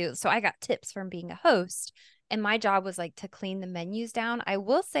into. So I got tips from being a host, and my job was like to clean the menus down. I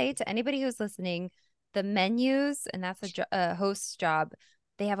will say to anybody who's listening, the menus, and that's a host's job,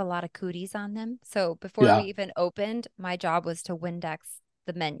 they have a lot of cooties on them. So before we even opened, my job was to Windex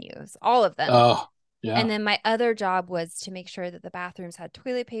the menus, all of them. Oh, yeah. And then my other job was to make sure that the bathrooms had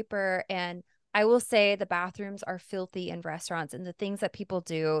toilet paper. And I will say the bathrooms are filthy in restaurants, and the things that people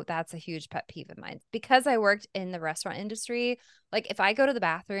do, that's a huge pet peeve of mine. Because I worked in the restaurant industry, like if I go to the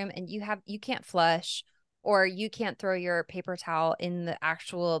bathroom and you can't flush, or you can't throw your paper towel in the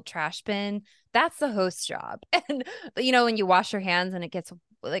actual trash bin, that's the host's job. And, when you wash your hands and it gets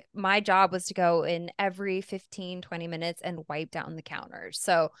like, my job was to go in every 15, 20 minutes and wipe down the counters.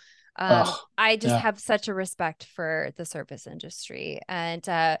 So I just have such a respect for the service industry. And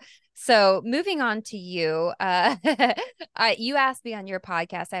so moving on to you, you asked me on your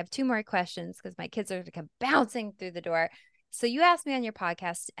podcast, I have two more questions because my kids are going to come bouncing through the door. So you asked me on your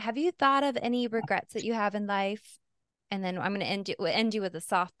podcast, have you thought of any regrets that you have in life? And then I'm going to end you with a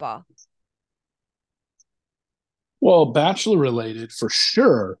softball. Well, Bachelor related for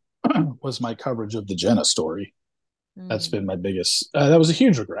sure was my coverage of the Jenna story. That's been my biggest, that was a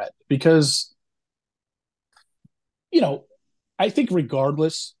huge regret because, I think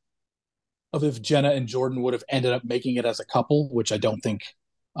regardless of if Jenna and Jordan would have ended up making it as a couple, which I don't think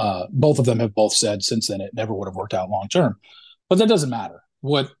both of them have both said since then, it never would have worked out long term. But that doesn't matter.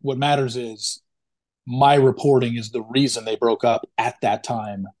 What matters is my reporting is the reason they broke up at that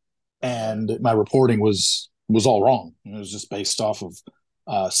time, and my reporting was all wrong. It was just based off of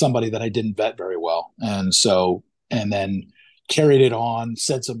somebody that I didn't vet very well, and then carried it on,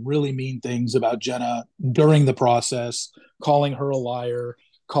 said some really mean things about Jenna during the process, calling her a liar,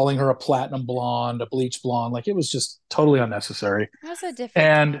 calling her a platinum blonde, a bleach blonde. Like, it was just totally unnecessary. That was a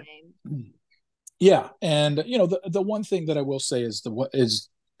different time. Yeah. And, the one thing that I will say is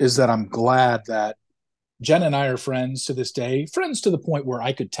that I'm glad that Jen and I are friends to this day, friends to the point where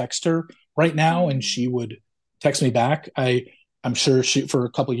I could text her right now and she would text me back. I'm sure for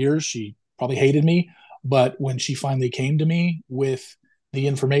a couple of years, she probably hated me. But when she finally came to me with the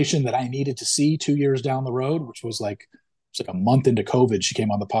information that I needed to see 2 years down the road, which was like a month into COVID, she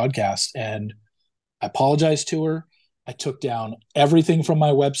came on the podcast, and I apologized to her. I took down everything from my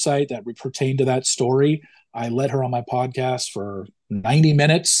website that pertained to that story. I let her on my podcast for 90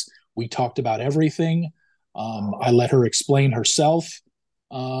 minutes. We talked about everything. I let her explain herself.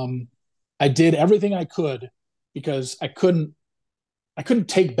 I did everything I could because I couldn't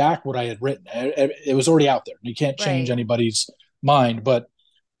take back what I had written. It was already out there. You can't change anybody's mind. But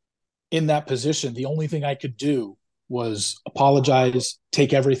in that position, the only thing I could do was apologize,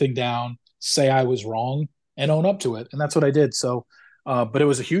 take everything down, say I was wrong, and own up to it. And that's what I did. So, but it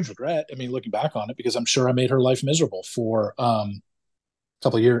was a huge regret. I mean, looking back on it, because I'm sure I made her life miserable for a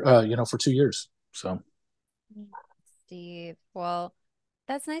couple of years, for 2 years. So, Steve, well,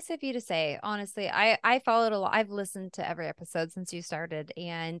 that's nice of you to say. Honestly, I followed a lot. I've listened to every episode since you started,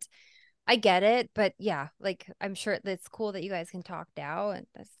 and I get it. But yeah, like, I'm sure that's cool that you guys can talk now, and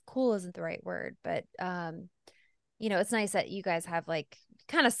that's cool isn't the right word, but it's nice that you guys have like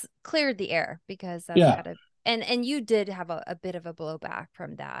kind of cleared the air, because that's gotta, and you did have a bit of a blowback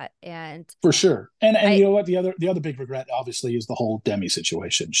from that, and for sure. And you know what, the other big regret obviously is the whole Demi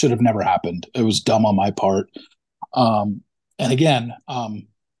situation. Should have never happened. It was dumb on my part. And again,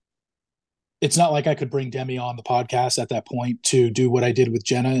 it's not like I could bring Demi on the podcast at that point to do what I did with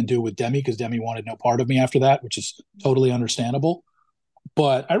Jenna and do it with Demi, because Demi wanted no part of me after that, which is totally understandable.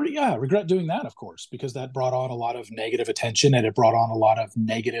 But I regret doing that, of course, because that brought on a lot of negative attention, and it brought on a lot of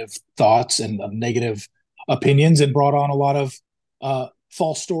negative thoughts and negative opinions, and brought on a lot of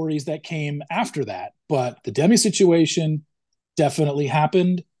false stories that came after that. But the Demi situation definitely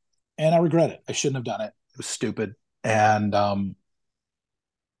happened, and I regret it. I shouldn't have done it. It was stupid. And, I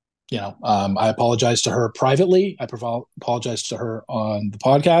apologized to her privately. I apologized to her on the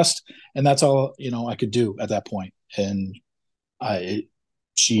podcast, and that's all, I could do at that point. And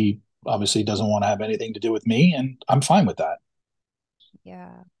she obviously doesn't want to have anything to do with me, and I'm fine with that.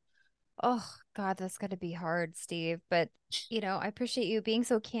 Yeah. Oh God, that's going to be hard, Steve. But, I appreciate you being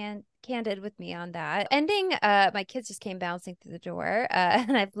so candid with me on that. Ending, my kids just came bouncing through the door,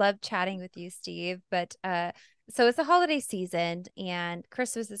 and I've loved chatting with you, Steve. But So it's a holiday season and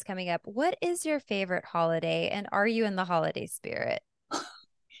Christmas is coming up. What is your favorite holiday, and are you in the holiday spirit?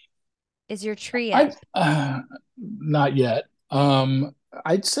 Is your tree up? Not yet.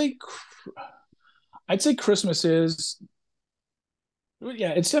 I'd say Christmas is,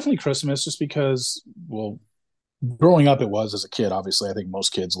 yeah, it's definitely Christmas just because, well, growing up it was as a kid, obviously. I think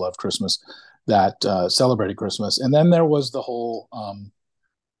most kids love Christmas, that celebrated Christmas. And then there was the whole,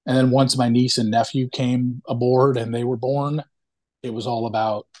 and then once my niece and nephew came aboard and they were born, it was all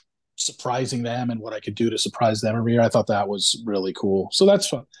about surprising them and what I could do to surprise them every year. I thought that was really cool. So that's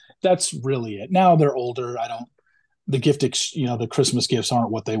fun. That's really it. Now they're older. The the Christmas gifts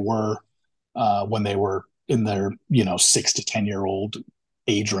aren't what they were when they were in their, 6 to 10-year-old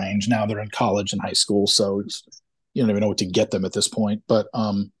age range. Now they're in college and high school. So you don't even know what to get them at this point. But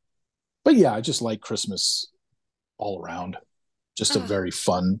yeah, I just like Christmas all around. Just a very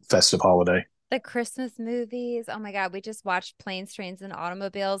fun, festive holiday. The Christmas movies. Oh my God. We just watched Planes, Trains, and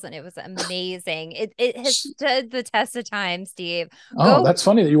Automobiles, and it was amazing. It has stood the test of time, Steve. That's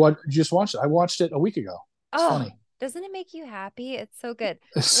funny that you just watched it. I watched it a week ago. It's funny. Doesn't it make you happy? It's so good.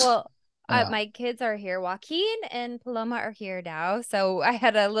 Well, my kids are here. Joaquin and Paloma are here now. So I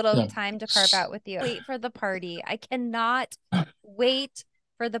had a little time to carve out with you. Wait for the party. I cannot wait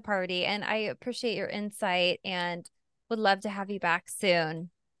for the party. And I appreciate your insight and would love to have you back soon.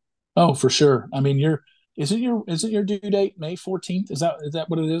 Oh, for sure. I mean, isn't your due date May 14th? Is that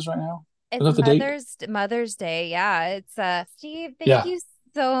what it is right now? It's Mother's Day. Yeah. It's Steve, thank you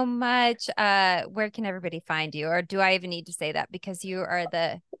so much. Where can everybody find you? Or do I even need to say that because you are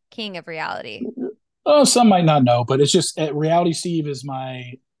the king of reality? Oh, some might not know, but it's just Reality Steve is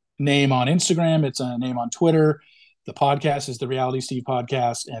my name on Instagram. It's a name on Twitter. The podcast is the Reality Steve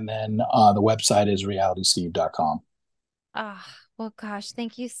Podcast. And then the website is realitysteve.com. Well, gosh,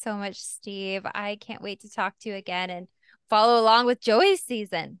 thank you so much, Steve. I can't wait to talk to you again and follow along with Joey's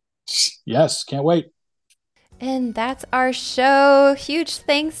season. Yes, can't wait. And that's our show. Huge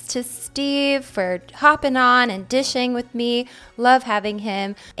thanks to Steve for hopping on and dishing with me. Love having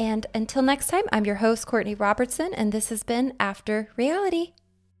him. And until next time, I'm your host, Courtney Robertson, and this has been After Reality.